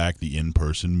bringing back the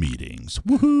in-person meetings.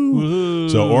 Woohoo!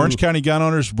 So Orange County gun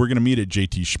owners, we're going to meet at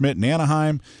JT Schmidt in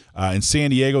Anaheim. In San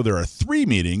Diego, there are 3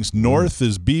 meetings. North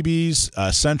is BB's,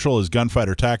 Central is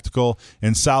Gunfighter Tactical,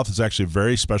 and South is actually a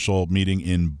very special meeting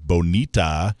in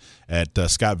Bonita at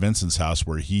Scott Vincent's house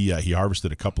where he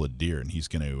harvested a couple of deer, and he's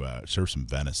going to serve some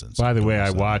venison. So By the way, I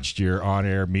watched your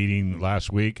on-air meeting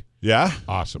last week. Yeah?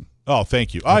 Awesome. Oh,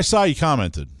 thank you. Oh, I saw you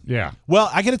commented. Yeah. Well,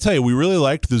 I got to tell you, we really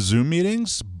liked the Zoom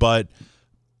meetings, but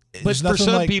there's for nothing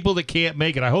some like- people that can't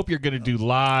make it, I hope you're going to do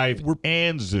live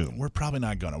and Zoom. We're probably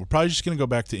not going to. We're probably just going to go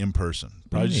back to in-person.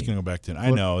 Probably just going to go back to.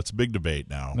 I know it's a big debate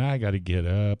now. Now I got to get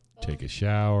up, take a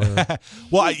shower.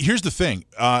 Well, here's the thing.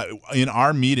 In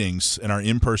our meetings, in our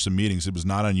in-person meetings, it was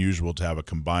not unusual to have a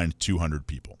combined 200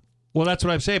 people. Well, that's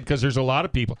what I'm saying, because there's a lot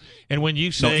of people. And when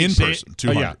you say in person,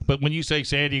 200. yeah, but when you say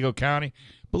San Diego County,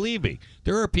 believe me,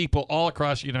 there are people all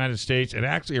across the United States and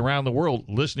actually around the world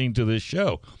listening to this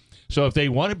show. So if they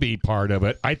want to be part of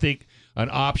it, I think an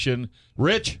option.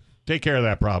 Rich, take care of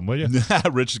that problem, will you?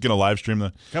 Rich is going to live stream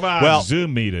the. Come on,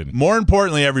 Zoom meeting. More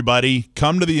importantly, everybody,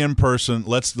 come to the in-person.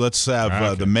 Let's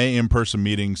have the May in-person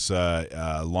meetings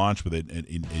launch with a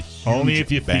huge Only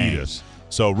if you bang. feed us.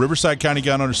 So Riverside County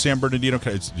gun owner, San Bernardino,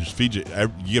 just feed you.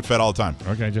 You get fed all the time.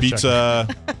 Okay, just pizza,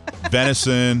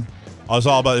 venison. It's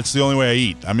all about. It's the only way I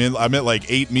eat. I'm at like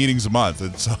 8 meetings a month.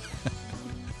 It's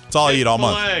all I eat all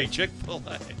month.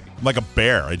 Chick-fil-A. I'm like a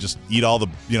bear. I just eat all the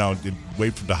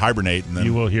wait for to hibernate, and then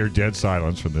You will hear dead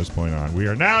silence from this point on. We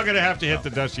are now going to have to hit the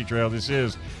dusty trail. This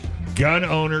is Gun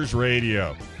Owners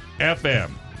Radio,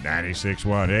 FM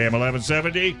 96.1, AM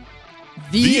 1170.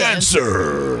 The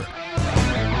answer.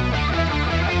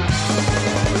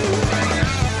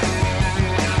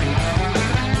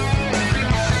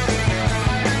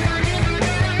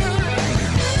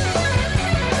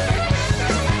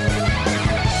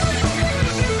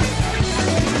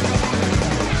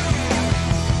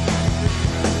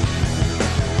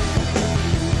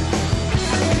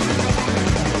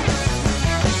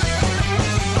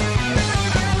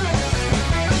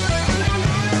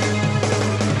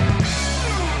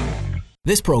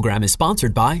 This program is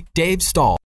sponsored by Dave Stahl.